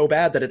team's so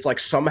bad that it's like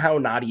somehow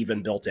not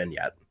even built in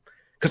yet.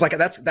 Because like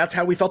that's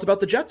how we felt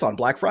about the Jets on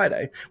Black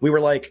Friday. We were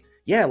like,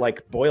 yeah,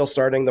 like Boyle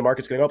starting, the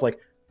market's going to go up. Like,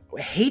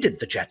 I hated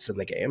the Jets in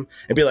the game.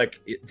 And be like,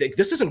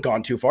 this isn't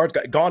gone too far. It's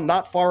gone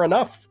not far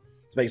enough.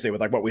 Basically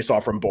with like what we saw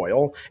from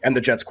Boyle and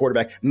the Jets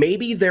quarterback.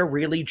 Maybe they're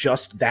really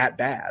just that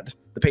bad,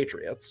 the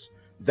Patriots,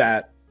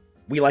 that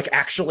we like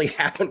actually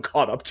haven't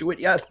caught up to it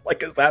yet.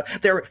 Like, is that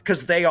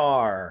because they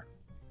are.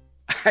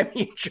 I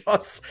mean,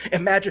 just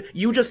imagine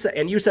you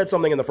said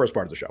something in the first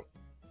part of the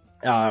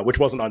show, which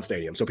wasn't on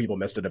Stadium, so people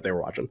missed it if they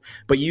were watching.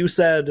 But you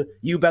said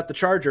you bet the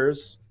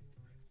Chargers,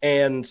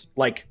 and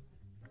like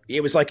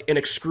it was like an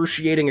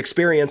excruciating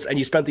experience, and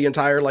you spent the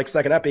entire like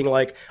second half being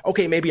like,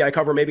 okay, maybe I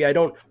cover, maybe I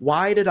don't.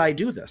 Why did I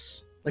do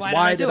this? Like,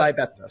 why did I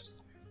bet this?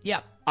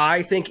 Yeah.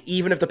 I think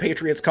even if the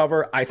Patriots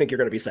cover, I think you're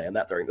going to be saying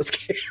that during this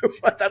game.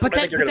 That's what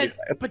I think you're going to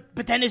be saying.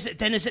 But then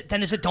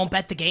is it don't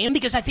bet the game?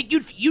 Because I think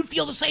you'd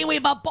feel the same way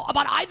about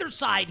either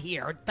side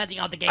here, depending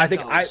on the game. I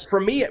think goes.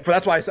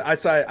 That's why I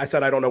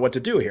said I don't know what to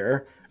do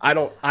here. I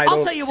don't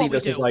see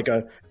this as like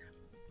a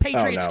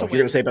Patriots to win. You're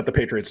going to say bet the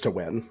Patriots to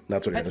win.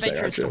 That's what you're going to say.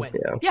 Patriots to win.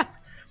 Yeah.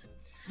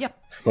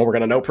 Well, we're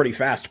going to know pretty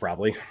fast,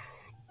 probably.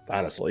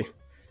 Honestly,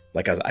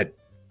 like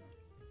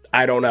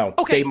I don't know.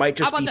 Okay, they might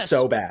just be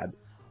so bad.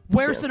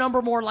 Where's the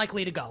number more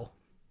likely to go?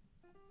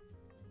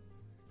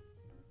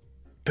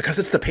 Because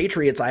it's the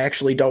Patriots, I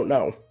actually don't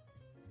know.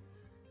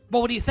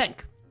 Well, what do you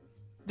think?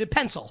 The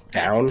pencil.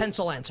 Down. That's a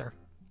pencil answer.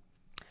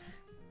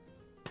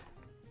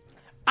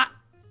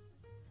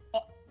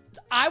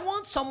 I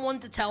want someone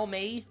to tell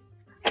me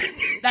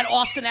that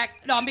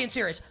No, I'm being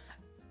serious.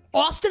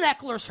 Austin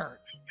Eckler's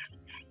hurt.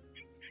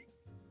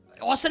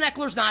 Austin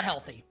Eckler's not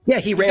healthy.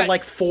 Yeah, he ran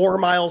like 4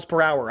 miles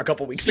per hour a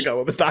couple weeks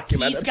ago. It was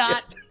documented.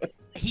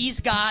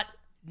 He's got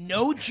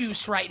no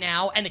juice right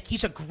now, and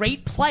he's a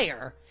great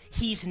player.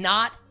 He's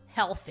not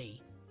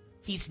healthy.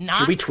 He's not.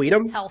 Should we tweet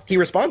him? Healthy. He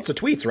responds to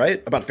tweets,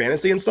 right? About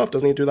fantasy and stuff.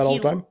 Doesn't he do that all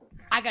the time?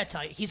 I gotta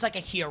tell you, he's like a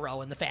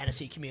hero in the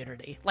fantasy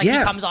community. Like he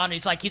comes on,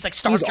 he's like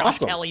star Josh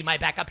awesome. Kelly, my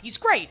backup. He's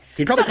great.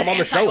 He'd probably come on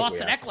the show.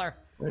 Austin Eckler.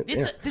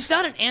 This is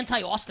not an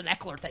anti-Austin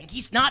Eckler thing.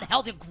 He's not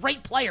healthy.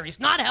 Great player. He's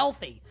not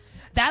healthy.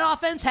 That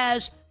offense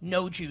has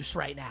no juice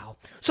right now.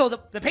 So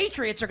the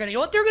Patriots are going to, you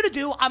know what they're going to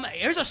do?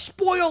 Here's a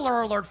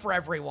spoiler alert for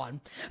everyone.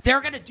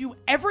 They're going to do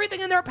everything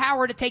in their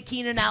power to take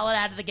Keenan Allen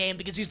out of the game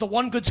because he's the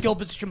one good skill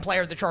position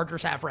player the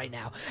Chargers have right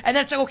now. And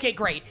that's like, okay,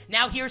 great.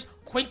 Now here's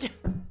Quentin.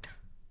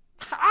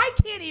 I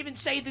can't even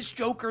say this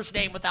Joker's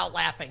name without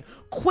laughing.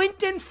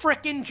 Quentin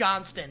frickin'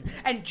 Johnston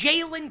and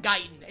Jalen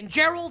Guyton and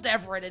Gerald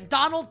Everett and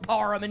Donald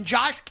Parham and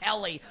Josh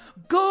Kelly.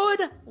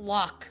 Good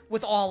luck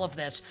with all of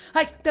this.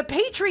 Like, the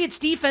Patriots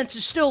defense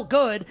is still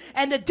good,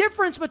 and the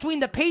difference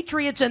between the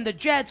Patriots and the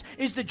Jets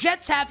is the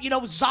Jets have,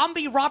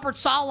 zombie Robert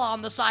Saleh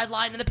on the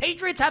sideline, and the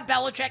Patriots have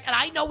Belichick, and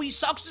I know he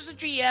sucks as a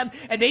GM,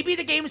 and maybe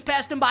the game's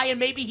passed him by, and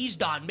maybe he's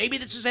done. Maybe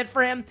this is it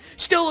for him.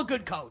 Still a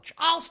good coach.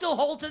 I'll still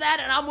hold to that,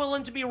 and I'm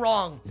willing to be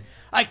wrong.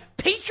 Like,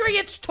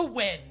 Patriots to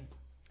win.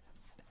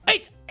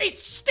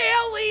 It's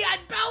Staley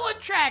and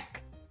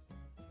Belichick.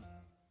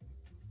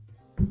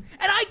 And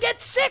I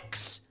get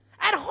 6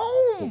 at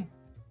home.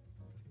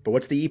 But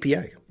what's the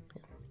EPA?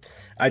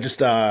 I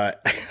just, Well,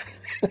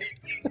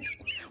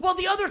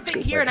 the other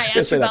thing here, and I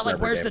asked you about, like,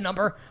 where's the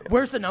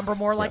number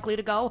more likely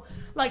to go?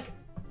 Like,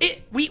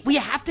 we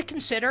have to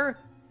consider...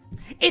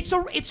 It's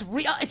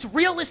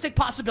realistic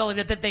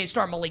possibility that they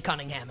start Malik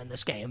Cunningham in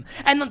this game,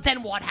 and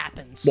then what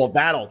happens? Well,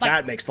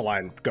 that makes the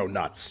line go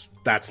nuts.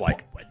 That's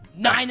like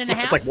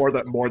 9.5. It's like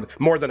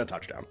more than a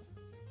touchdown.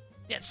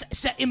 It's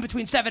in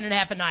between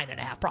 7.5 and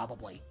 9.5,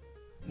 probably,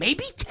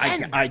 maybe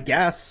 10. I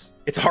guess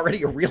it's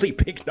already a really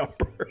big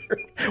number.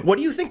 What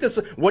do you think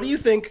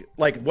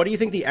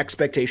the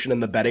expectation in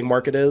the betting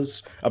market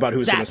is about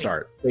who's going to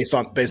start based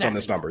on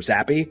this number?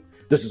 Zappy.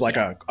 This is like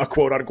a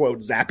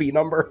quote-unquote Zappy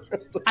number.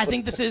 I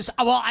think this is...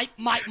 Well,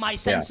 my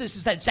sense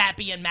is that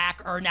Zappy and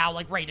Mac are now,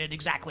 like, rated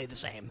exactly the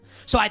same.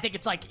 So I think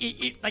it's like...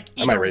 like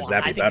either I might rate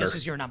Zappy I think better. This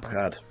is your number.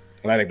 God.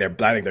 And I think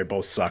they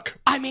both suck.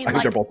 I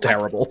think they're both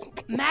terrible.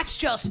 Mac's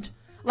just...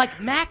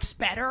 Like, Mac's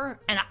better,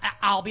 and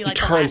I'll be like...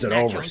 He turns it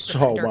over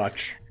so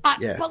much.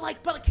 But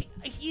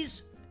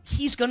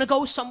he's going to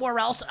go somewhere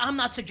else. I'm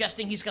not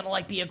suggesting he's going to,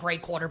 like, be a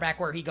great quarterback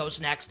where he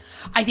goes next.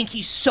 I think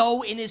he's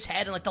so in his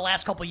head, and, like, the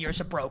last couple of years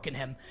have broken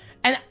him.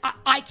 And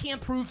I can't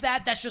prove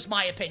that. That's just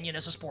my opinion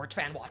as a sports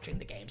fan watching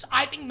the games.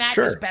 I think Mac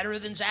is better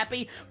than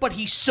Zappy, but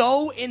he's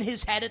so in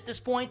his head at this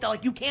point that,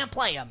 like, you can't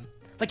play him.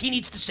 Like, he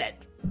needs to sit.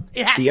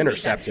 The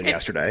interception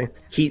yesterday.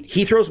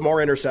 He throws more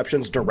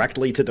interceptions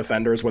directly to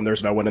defenders when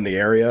there's no one in the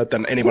area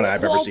than anyone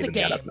I've ever seen in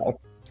the NFL.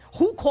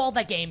 who called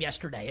that game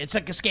yesterday? It's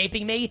like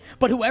escaping me,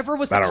 but whoever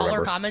was the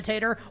color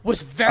commentator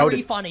was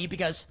very funny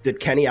because did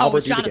Kenny Albert it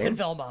was Jonathan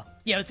Vilma.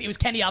 Yeah, it was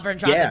Kenny Albert and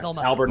Jonathan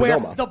Vilma. Albert and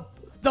Vilma.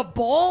 The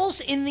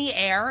balls in the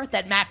air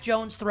that Mac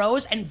Jones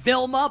throws, and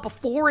Vilma,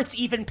 before it's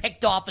even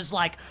picked off, is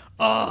like,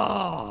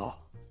 oh.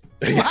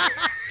 It's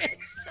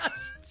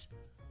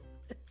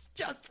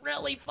just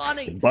really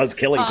funny. Buzz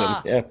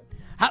Killington,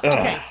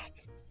 Okay,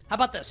 how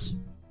about this?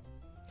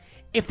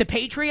 If the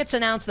Patriots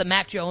announce that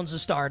Mac Jones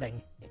is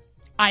starting,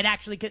 I'd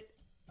actually get...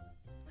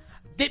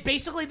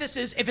 Basically, this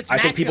is, if it's Mac Jones...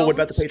 I think people would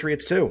bet the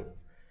Patriots, too.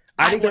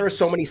 I think there are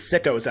so many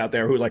sickos out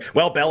there who are like,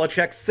 well,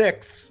 Belichick's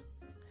 6.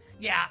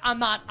 Yeah, I'm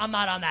not on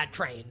that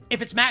train.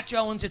 If it's Mac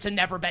Jones, it's a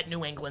never bet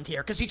New England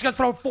here because he's going to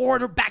throw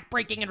 4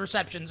 back-breaking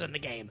interceptions in the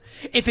game.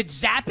 If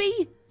it's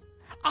Zappy,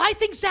 I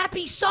think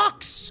Zappy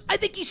sucks. I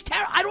think he's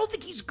terrible. I don't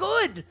think he's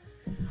good.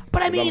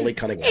 But I mean,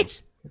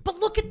 but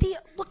look at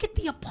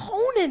the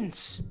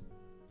opponents.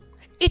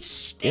 It's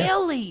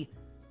Staley. Yeah.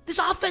 This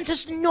offense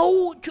has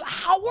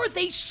how are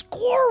they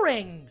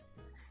scoring?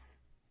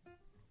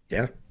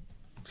 Yeah.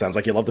 Sounds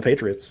like you love the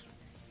Patriots.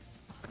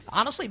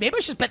 Honestly, maybe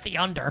I should bet the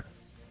under.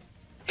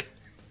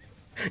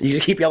 You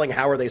keep yelling,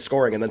 how are they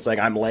scoring? And then saying,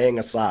 I'm laying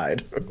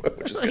aside,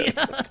 which is good.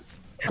 Yes.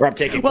 Or I'm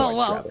taking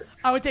points, rather.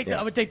 I would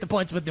take the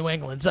points with New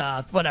England's,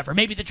 whatever.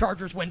 Maybe the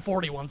Chargers win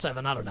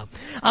 41-7. I don't know.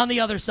 On the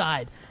other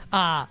side,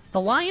 the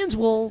Lions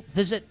will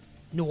visit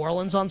New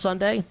Orleans on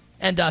Sunday.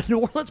 And New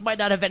Orleans might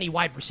not have any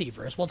wide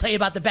receivers. We'll tell you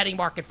about the betting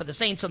market for the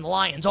Saints and the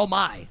Lions. Oh,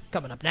 my.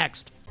 Coming up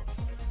next.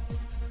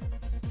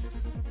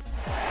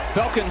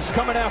 Falcons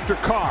coming after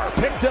Carr.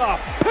 Picked off.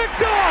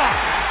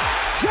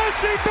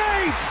 Jesse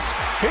Bates.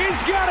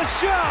 He's got a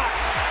shot.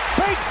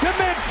 Bates to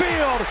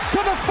midfield.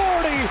 To the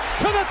 40.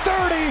 To the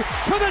 30.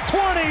 To the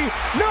 20.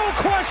 No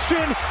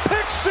question.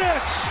 Pick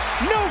 6.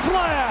 No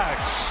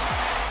flags.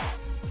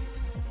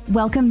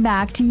 Welcome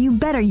back to You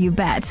Better You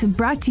Bet,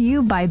 brought to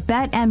you by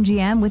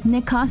BetMGM with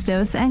Nick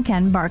Costos and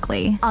Ken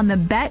Barkley on the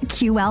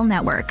BetQL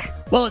network.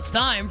 Well, it's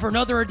time for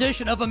another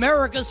edition of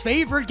America's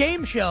favorite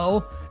game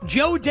show,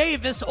 Joe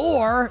Davis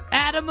or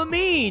Adam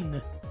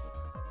Amin.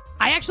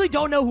 I actually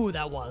don't know who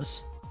that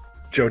was.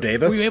 Joe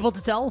Davis? Were you able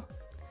to tell?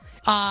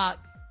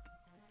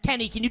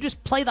 Kenny, can you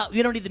just play the...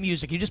 You don't need the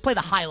music. You just play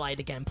the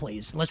highlight again,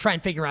 please. Let's try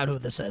and figure out who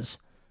this is.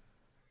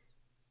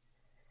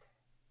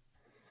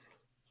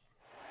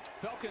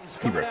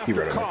 He wrote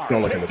it.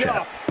 Don't look in the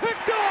chat.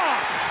 Picked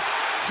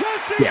off!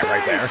 Jesse Bates!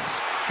 Right there.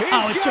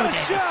 He's got a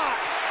shot!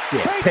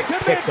 Yeah, Bates to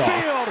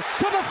midfield,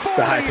 to the 40,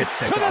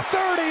 to the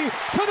 30,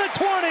 to the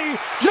 20.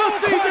 No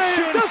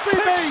question.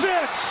 Pick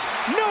 6.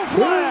 No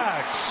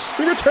flags.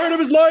 The return of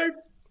his life.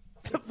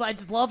 I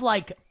just love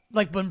like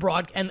when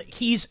and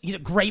he's a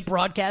great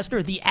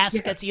broadcaster. The S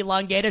gets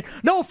elongated.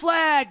 No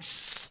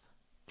flags.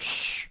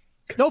 Shh.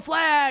 No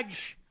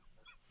flags.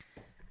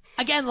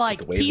 Again, like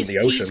the waves in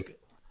the ocean.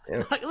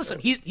 Listen,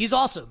 he's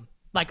awesome.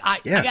 Like I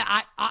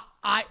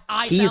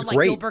he's sound like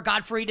great. Gilbert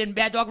Gottfried and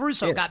Mad Dog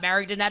Russo got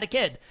married and had a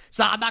kid.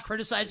 So I'm not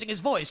criticizing his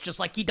voice, just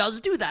like he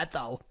does do that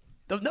though.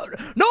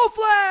 No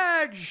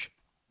flags.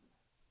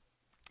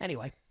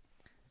 Anyway,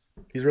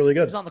 he's really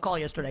good. He was on the call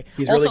yesterday.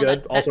 He's also really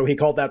good. Also, he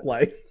called that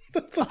play.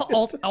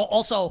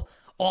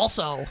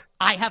 Also,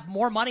 I have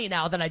more money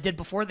now than I did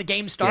before the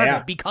game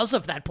started because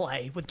of that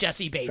play with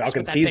Jesse Bates.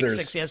 Falcons with that teasers.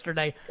 pick 6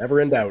 yesterday. Never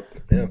in doubt.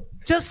 Yeah.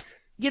 Just,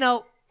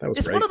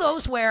 it's great. one of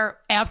those where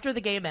after the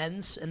game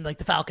ends and like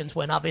the Falcons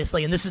win,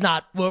 obviously, and this is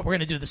not we're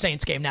going to do the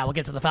Saints game now. We'll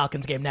get to the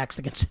Falcons game next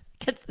against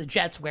the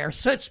Jets. Where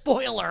so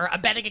spoiler,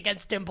 I'm betting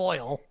against Tim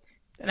Boyle,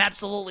 and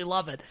absolutely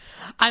love it.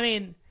 I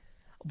mean,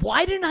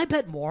 why didn't I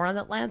bet more on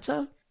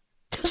Atlanta?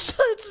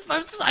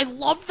 I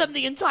loved them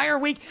the entire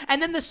week,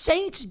 and then the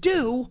Saints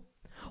do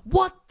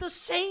what the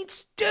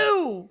Saints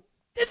do.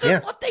 This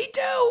is what they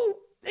do.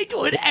 They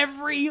do it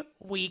every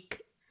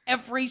week.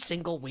 Every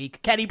single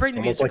week. Kenny, bring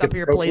the music up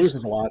here, please.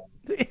 Loses a lot.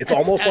 It's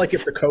almost like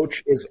if the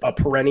coach is a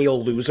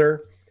perennial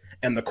loser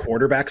and the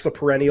quarterback's a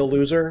perennial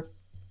loser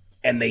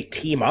and they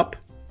team up,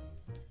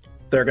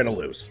 they're going to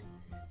lose.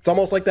 It's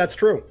almost like that's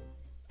true.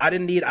 I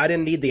didn't need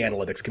the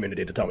analytics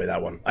community to tell me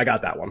that one. I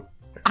got that one.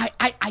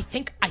 I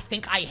think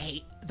I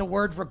hate the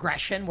word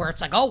regression where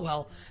it's like, oh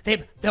well,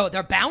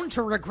 they're bound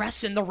to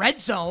regress in the red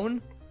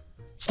zone.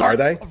 Are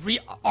they?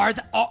 Are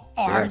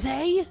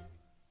they?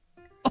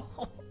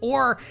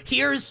 Or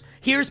here's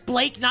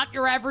Blake, not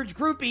your average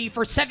groupie,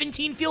 for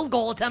 17 field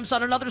goal attempts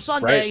on another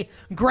Sunday. Right.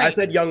 Great. I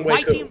said Young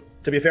Wei Koo.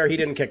 To be fair, he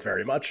didn't kick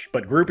very much,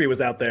 but Groupie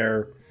was out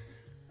there.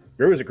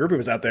 Groupie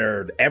was out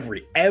there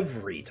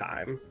every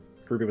time.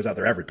 Groupie was out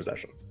there every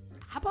possession.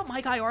 How about my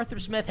guy Arthur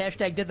Smith? #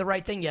 did the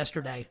right thing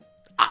yesterday.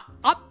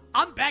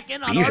 I'm back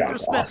in on Bijan's Arthur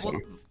Smith.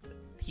 Awesome.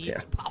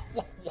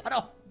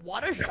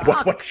 What a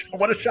shock.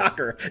 What a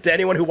shocker to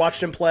anyone who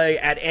watched him play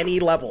at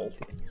any level.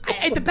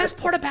 And the best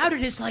part about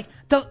it is like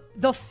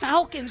the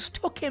Falcons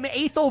took him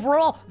 8th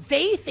overall.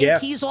 They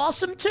think he's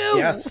awesome too.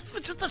 Yes.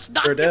 Let's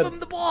not give him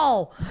the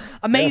ball.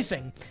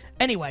 Amazing. Yeah.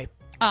 Anyway,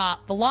 the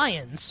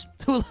Lions,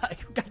 who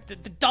got the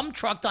dump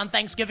trucked on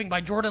Thanksgiving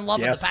by Jordan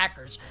Love and the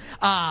Packers,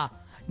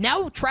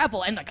 now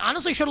travel, and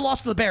honestly should have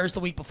lost to the Bears the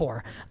week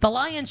before. The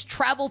Lions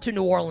travel to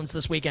New Orleans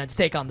this weekend to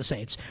take on the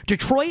Saints.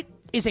 Detroit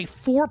is a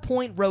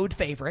 4-point road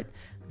favorite.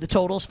 The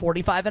total's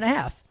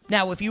 45.5.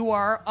 Now, if you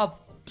are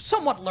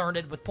somewhat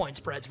learned with point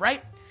spreads,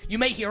 right? You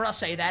may hear us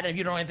say that, and if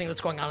you don't know anything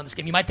that's going on in this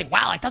game, you might think,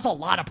 wow, that's a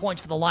lot of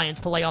points for the Lions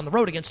to lay on the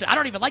road against it. I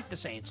don't even like the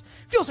Saints.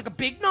 Feels like a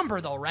big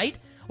number, though, right?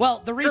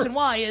 Well, the reason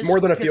why is...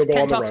 More than a field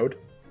goal on the road.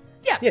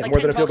 Yeah, more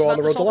than a field goal on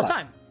the road all a the lot.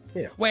 time.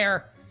 Yeah.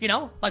 Where,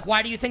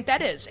 why do you think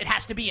that is? It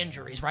has to be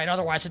injuries, right?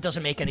 Otherwise, it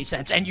doesn't make any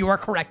sense. And you are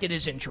correct, it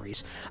is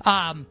injuries.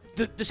 The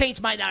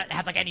Saints might not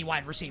have any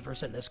wide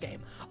receivers in this game.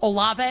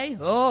 Olave,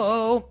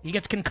 he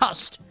gets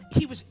concussed.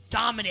 He was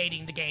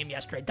dominating the game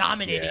yesterday.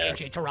 Dominating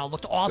A.J. Terrell.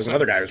 Looked awesome.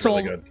 There's another guy who's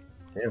really good.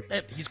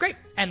 Yeah. He's great.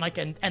 And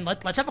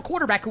let's have a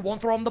quarterback who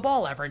won't throw him the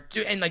ball ever.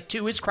 And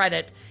to his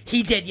credit,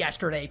 he did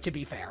yesterday, to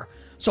be fair.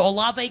 So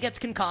Olave gets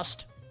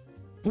concussed.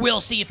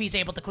 We'll see if he's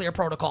able to clear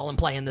protocol and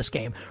play in this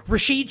game.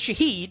 Rashid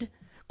Shaheed,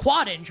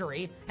 quad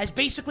injury, has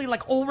basically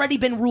already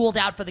been ruled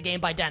out for the game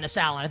by Dennis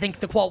Allen. I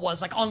think the quote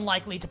was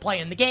unlikely to play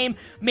in the game.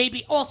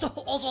 Maybe also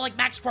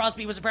Max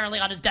Crosby was apparently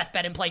on his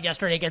deathbed and played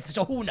yesterday against it,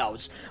 so who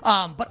knows?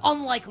 But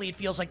unlikely it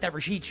feels like that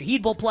Rashid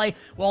Shaheed will play.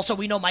 Also,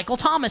 we know Michael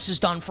Thomas is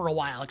done for a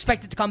while,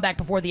 expected to come back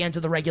before the end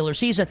of the regular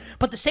season.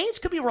 But the Saints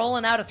could be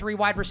rolling out a 3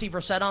 wide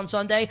receiver set on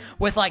Sunday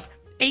with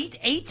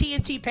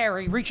AT&T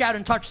Perry, reach out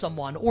and touch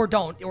someone, or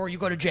don't, or you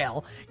go to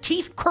jail.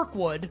 Keith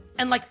Kirkwood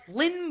and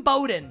Lynn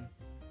Bowden.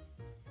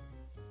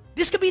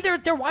 This could be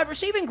their wide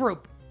receiving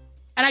group.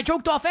 And I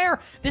joked off air,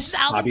 this is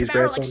Alvin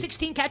Kamara,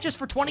 16 catches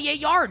for 28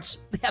 yards.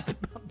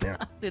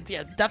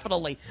 Yeah,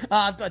 definitely.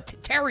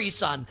 Terry's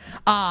son.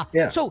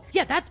 So,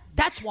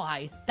 that's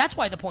why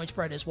the point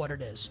spread is what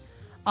it is.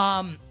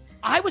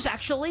 I was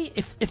actually,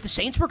 if the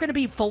Saints were going to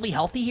be fully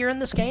healthy here in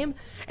this game,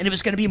 and it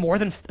was going to be more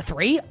than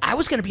 3, I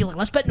was going to be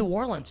let's bet New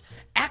Orleans.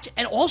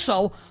 And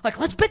also,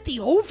 let's bet the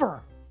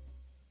over.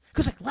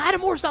 Because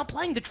Lattimore's not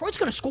playing. Detroit's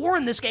going to score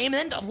in this game,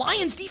 and the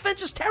Lions'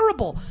 defense is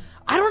terrible.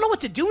 I don't know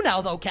what to do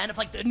now, though, Ken,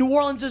 if New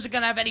Orleans isn't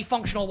going to have any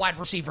functional wide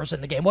receivers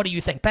in the game. What do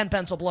you think? Pen,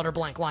 pencil, blood, or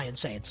blank, Lions,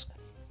 Saints?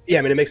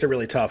 Yeah, it makes it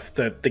really tough.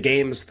 The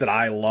games that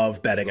I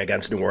love betting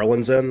against New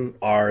Orleans in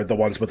are the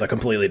ones with a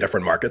completely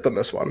different market than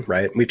this one,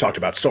 right? We've talked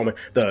about so many.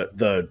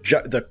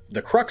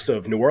 The crux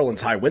of New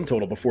Orleans' high win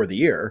total before the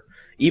year,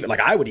 even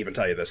I would even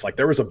tell you this,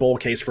 there was a bull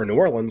case for New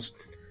Orleans.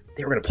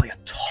 They were going to play a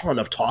ton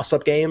of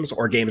toss-up games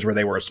or games where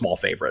they were a small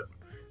favorite.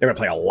 They're going to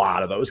play a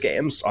lot of those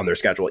games on their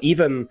schedule.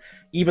 Even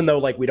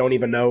though we don't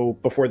even know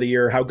before the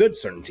year how good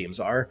certain teams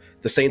are,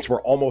 the Saints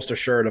were almost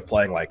assured of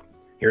playing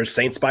here's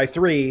Saints by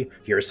 3,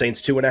 here's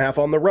Saints 2.5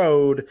 on the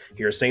road,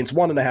 here's Saints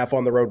 1.5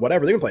 on the road,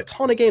 whatever. They're going to play a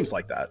ton of games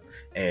like that.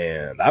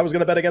 And I was going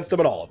to bet against them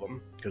in all of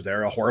them because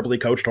they're a horribly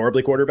coached,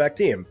 horribly quarterback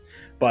team.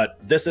 But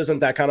this isn't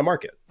that kind of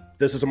market.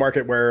 This is a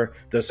market where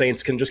the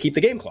Saints can just keep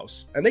the game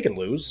close and they can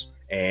lose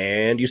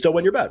and you still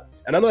win your bet.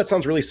 And I know that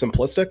sounds really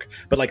simplistic,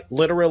 but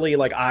literally,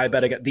 I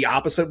bet against the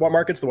opposite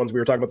markets, the ones we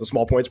were talking about, the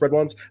small point spread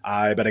ones,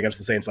 I bet against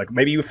the Saints.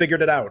 Maybe you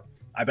figured it out.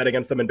 I bet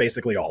against them in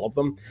basically all of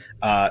them.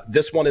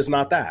 This one is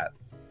not that.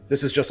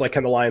 This is just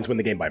can the Lions win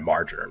the game by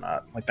margin or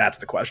not? That's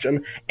the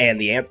question. And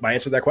my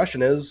answer to that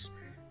question is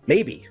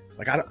maybe.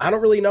 I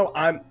don't really know.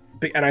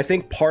 And I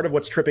think part of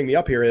what's tripping me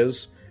up here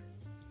is,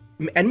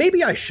 and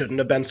maybe I shouldn't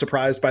have been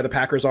surprised by the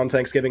Packers on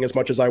Thanksgiving as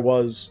much as I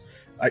was.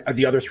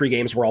 The other 3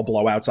 games were all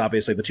blowouts,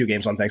 obviously, the 2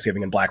 games on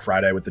Thanksgiving and Black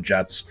Friday with the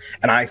Jets.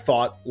 And I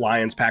thought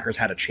Lions-Packers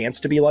had a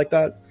chance to be like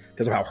that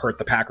because of how hurt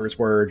the Packers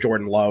were.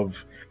 Jordan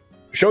Love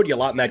showed you a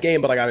lot in that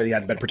game, but he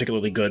hadn't been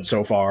particularly good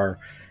so far.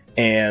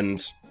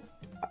 And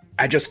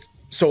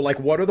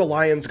what are the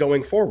Lions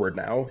going forward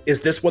now?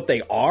 Is this what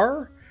they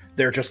are?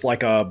 They're just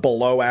a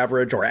below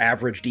average or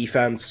average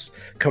defense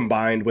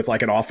combined with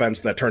an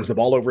offense that turns the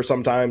ball over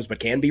sometimes but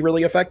can be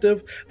really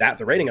effective.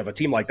 The rating of a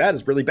team like that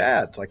is really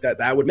bad.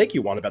 That would make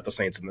you want to bet the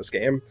Saints in this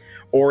game.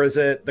 Or is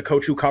it the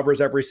coach who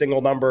covers every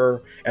single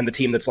number and the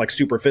team that's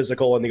super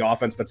physical and the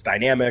offense that's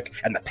dynamic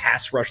and the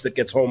pass rush that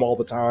gets home all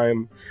the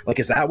time?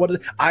 Is that what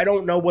it, I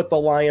don't know what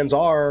the Lions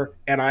are,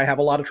 and I have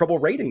a lot of trouble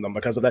rating them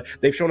because of that.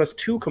 They've shown us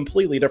 2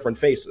 completely different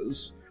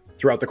faces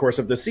throughout the course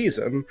of the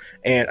season.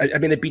 And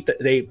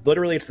they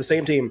literally, it's the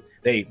same team.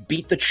 They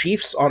beat the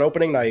Chiefs on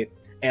opening night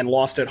and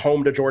lost at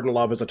home to Jordan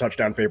Love as a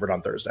touchdown favorite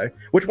on Thursday.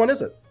 Which one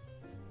is it?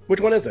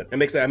 It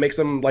makes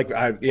them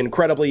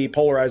incredibly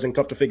polarizing,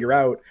 tough to figure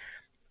out.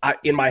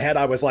 In my head,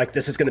 I was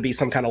this is going to be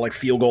some kind of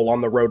field goal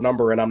on the road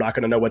number and I'm not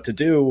going to know what to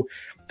do.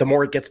 The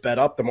more it gets bet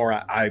up, the more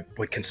I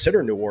would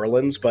consider New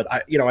Orleans, but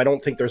I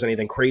don't think there's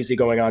anything crazy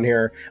going on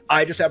here.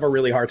 I just have a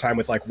really hard time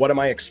with what am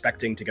I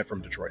expecting to get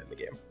from Detroit in the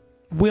game?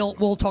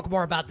 We'll talk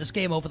more about this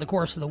game over the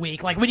course of the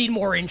week. We need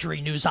more injury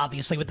news,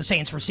 obviously, with the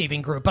Saints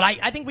receiving group. But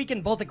I think we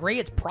can both agree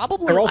it's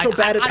probably... They're also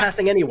bad at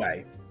passing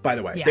anyway, by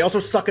the way. Yeah. They also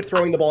suck at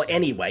throwing the ball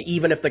anyway,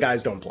 even if the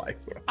guys don't play.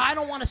 Yeah. I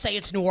don't want to say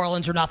it's New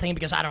Orleans or nothing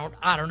because I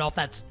don't know if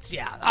that's...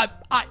 Yeah,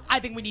 I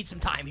think we need some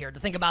time here to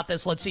think about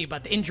this. Let's see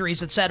about the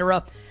injuries,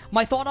 etc.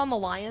 My thought on the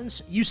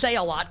Lions, you say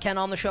a lot, Ken,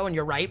 on the show, and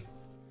you're right,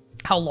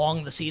 how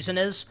long the season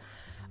is.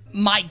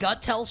 My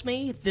gut tells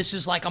me this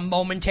is like a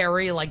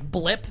momentary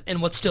blip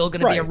in what's still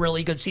going to be a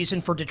really good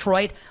season for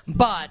Detroit.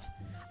 But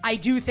I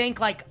do think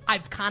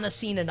I've kind of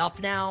seen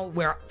enough now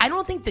where I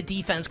don't think the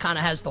defense kind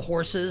of has the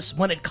horses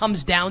when it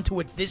comes down to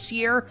it this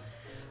year.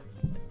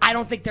 I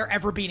don't think they're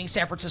ever beating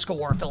San Francisco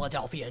or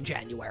Philadelphia in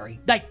January.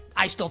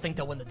 I still think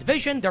they'll win the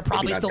division. They're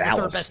probably still the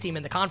third best team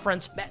in the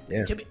conference.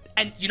 Yeah.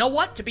 And you know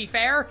what? To be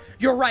fair,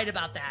 you're right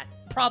about that.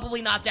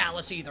 Probably not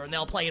Dallas either, and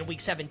they'll play in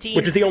Week 17.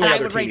 Which is the only other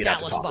team I would rate you'd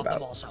Dallas have to talk above about.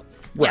 them also.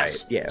 Right,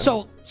 yes. yeah.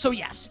 So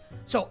yes.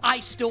 So I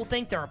still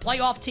think they're a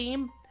playoff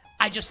team.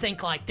 I just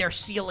think their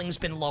ceiling's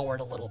been lowered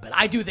a little bit.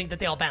 I do think that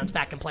they'll bounce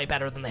back and play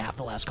better than they have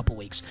the last couple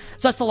weeks.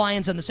 So that's the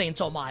Lions and the Saints.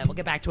 Oh my! We'll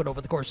get back to it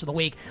over the course of the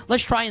week.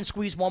 Let's try and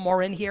squeeze one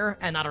more in here,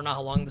 and I don't know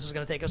how long this is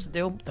going to take us to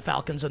do. The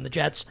Falcons and the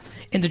Jets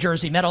in the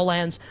Jersey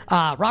Meadowlands.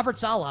 Robert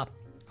Saleh,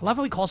 I love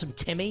how he calls him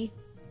Timmy.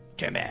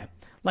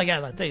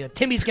 I tell you,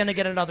 Timmy's going to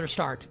get another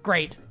start.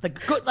 Great.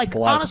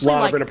 Honestly, a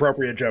lot of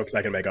inappropriate jokes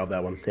I can make off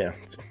that one. Yeah.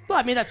 Well,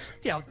 I mean that's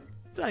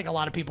I think a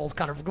lot of people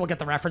kind of will get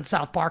the reference.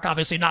 South Park,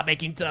 obviously not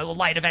making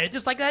light of it.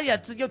 Just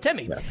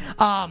Timmy.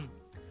 Yeah.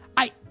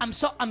 I'm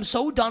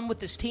so done with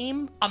this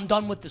team. I'm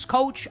done with this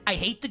coach. I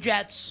hate the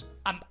Jets.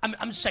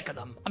 I'm sick of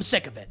them. I'm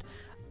sick of it.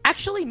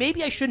 Actually,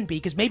 maybe I shouldn't be,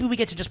 because maybe we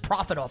get to just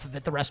profit off of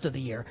it the rest of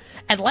the year.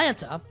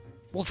 Atlanta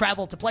will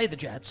travel to play the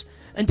Jets,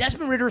 and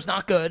Desmond Ridder is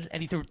not good,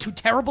 and he threw 2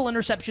 terrible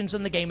interceptions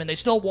in the game, and they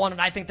still won, and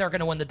I think they're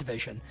going to win the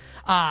division.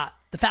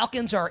 The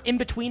Falcons are in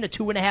between a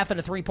 2.5 and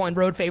a 3-point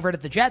road favorite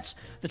at the Jets.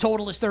 The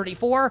total is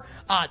 34.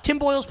 Tim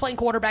Boyle's playing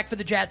quarterback for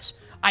the Jets.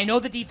 I know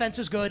the defense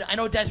is good. I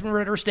know Desmond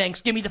Ridder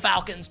stinks. Give me the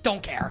Falcons.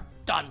 Don't care.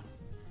 Done.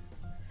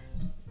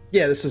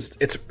 Yeah,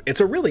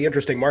 it's a really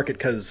interesting market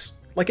because,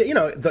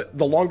 the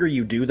longer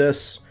you do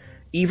this,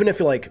 even if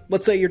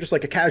let's say you're just a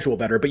casual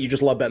bettor, but you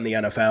just love betting the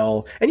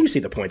NFL, and you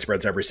see the point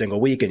spreads every single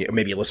week, and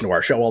maybe you listen to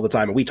our show all the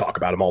time, and we talk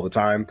about them all the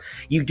time,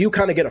 you do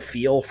kind of get a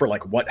feel for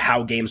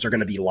how games are going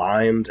to be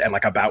lined, and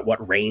about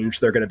what range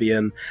they're going to be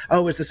in.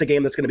 Oh, is this a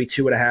game that's going to be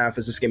 2.5?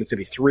 Is this a game that's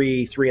going to be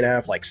 3,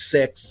 3.5,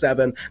 6,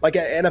 7?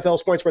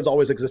 NFL's point spreads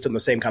always exist in the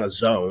same kind of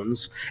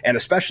zones, and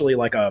especially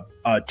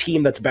a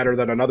team that's better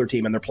than another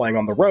team and they're playing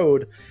on the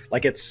road,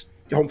 it's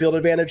home field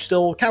advantage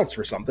still counts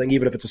for something,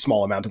 even if it's a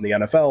small amount in the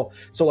NFL.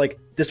 So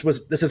this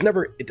is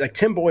never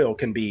Tim Boyle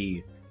can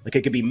be it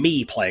could be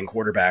me playing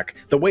quarterback.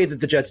 The way that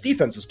the Jets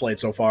defense has played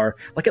so far,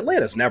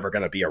 Atlanta's never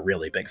going to be a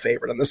really big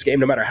favorite in this game,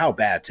 no matter how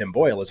bad Tim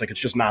Boyle is. It's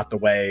just not the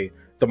way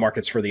the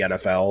markets for the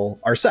NFL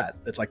are set.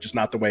 It's just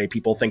not the way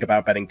people think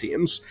about betting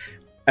teams.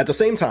 At the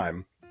same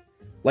time,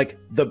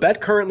 the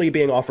bet currently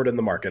being offered in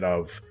the market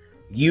of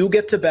you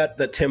get to bet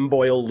that Tim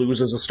Boyle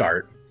loses a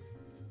start,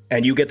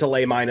 and you get to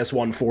lay minus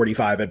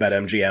 145 at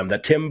BetMGM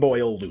that Tim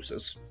Boyle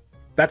loses.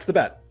 That's the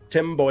bet.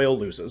 Tim Boyle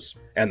loses.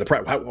 And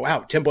wow,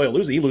 Tim Boyle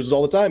loses. He loses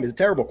all the time. He's a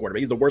terrible quarterback.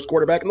 He's the worst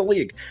quarterback in the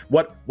league.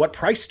 What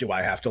price do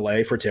I have to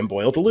lay for Tim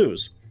Boyle to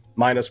lose?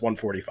 Minus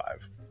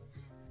 145.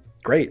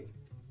 Great.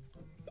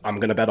 I'm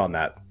going to bet on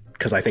that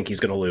because I think he's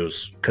going to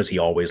lose because he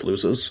always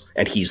loses,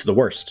 and he's the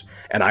worst.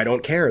 And I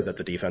don't care that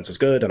the defense is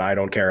good, and I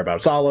don't care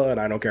about Saleh, and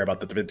I don't care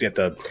about at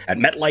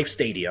MetLife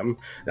Stadium.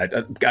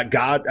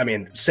 God,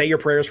 say your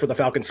prayers for the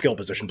Falcons skill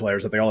position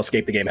players that they all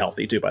escape the game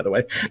healthy too, by the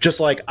way.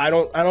 I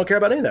don't care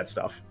about any of that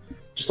stuff.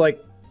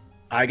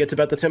 I get to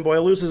bet that Tim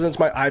Boyle loses, and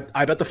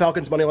I bet the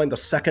Falcons money line the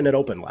second it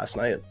opened last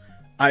night.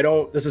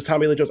 This is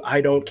Tommy Lee Jones.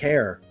 I don't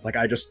care.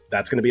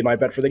 That's going to be my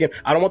bet for the game.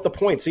 I don't want the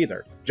points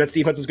either. Jets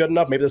defense is good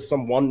enough. Maybe this is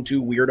some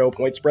 1-2 weirdo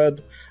point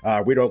spread,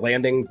 weirdo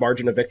landing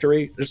margin of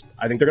victory.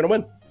 I think they're going to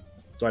win.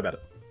 So I bet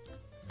it.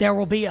 There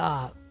will be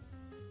I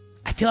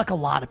feel like a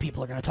lot of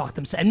people are going to talk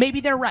themselves, and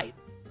maybe they're right.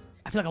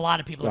 I feel like a lot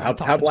of people are going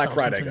to talk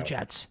themselves into the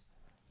Jets.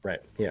 Right,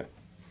 yeah.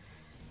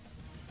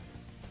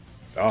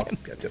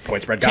 The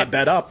point spread got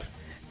bet up.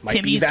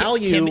 Might be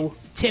value.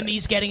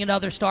 Timmy's getting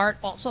another start.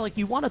 Also,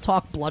 you want to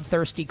talk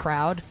bloodthirsty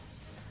crowd?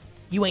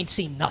 You ain't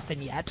seen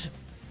nothing yet.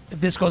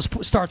 If this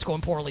starts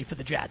going poorly for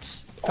the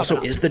Jets. Also,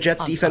 is the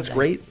Jets defense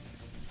great?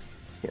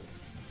 Yeah.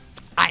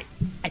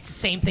 It's the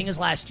same thing as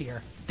last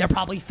year. They're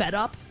probably fed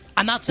up.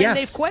 I'm not saying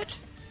they've quit.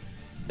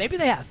 Maybe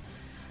they have.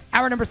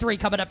 Hour number 3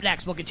 coming up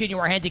next. We'll continue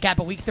our handicap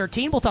of Week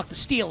 13. We'll talk the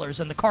Steelers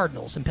and the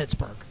Cardinals in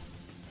Pittsburgh.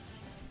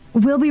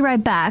 We'll be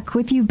right back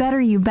with You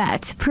Better You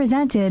Bet,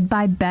 presented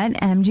by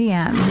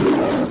BetMGM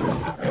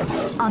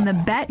on the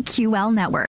BetQL network.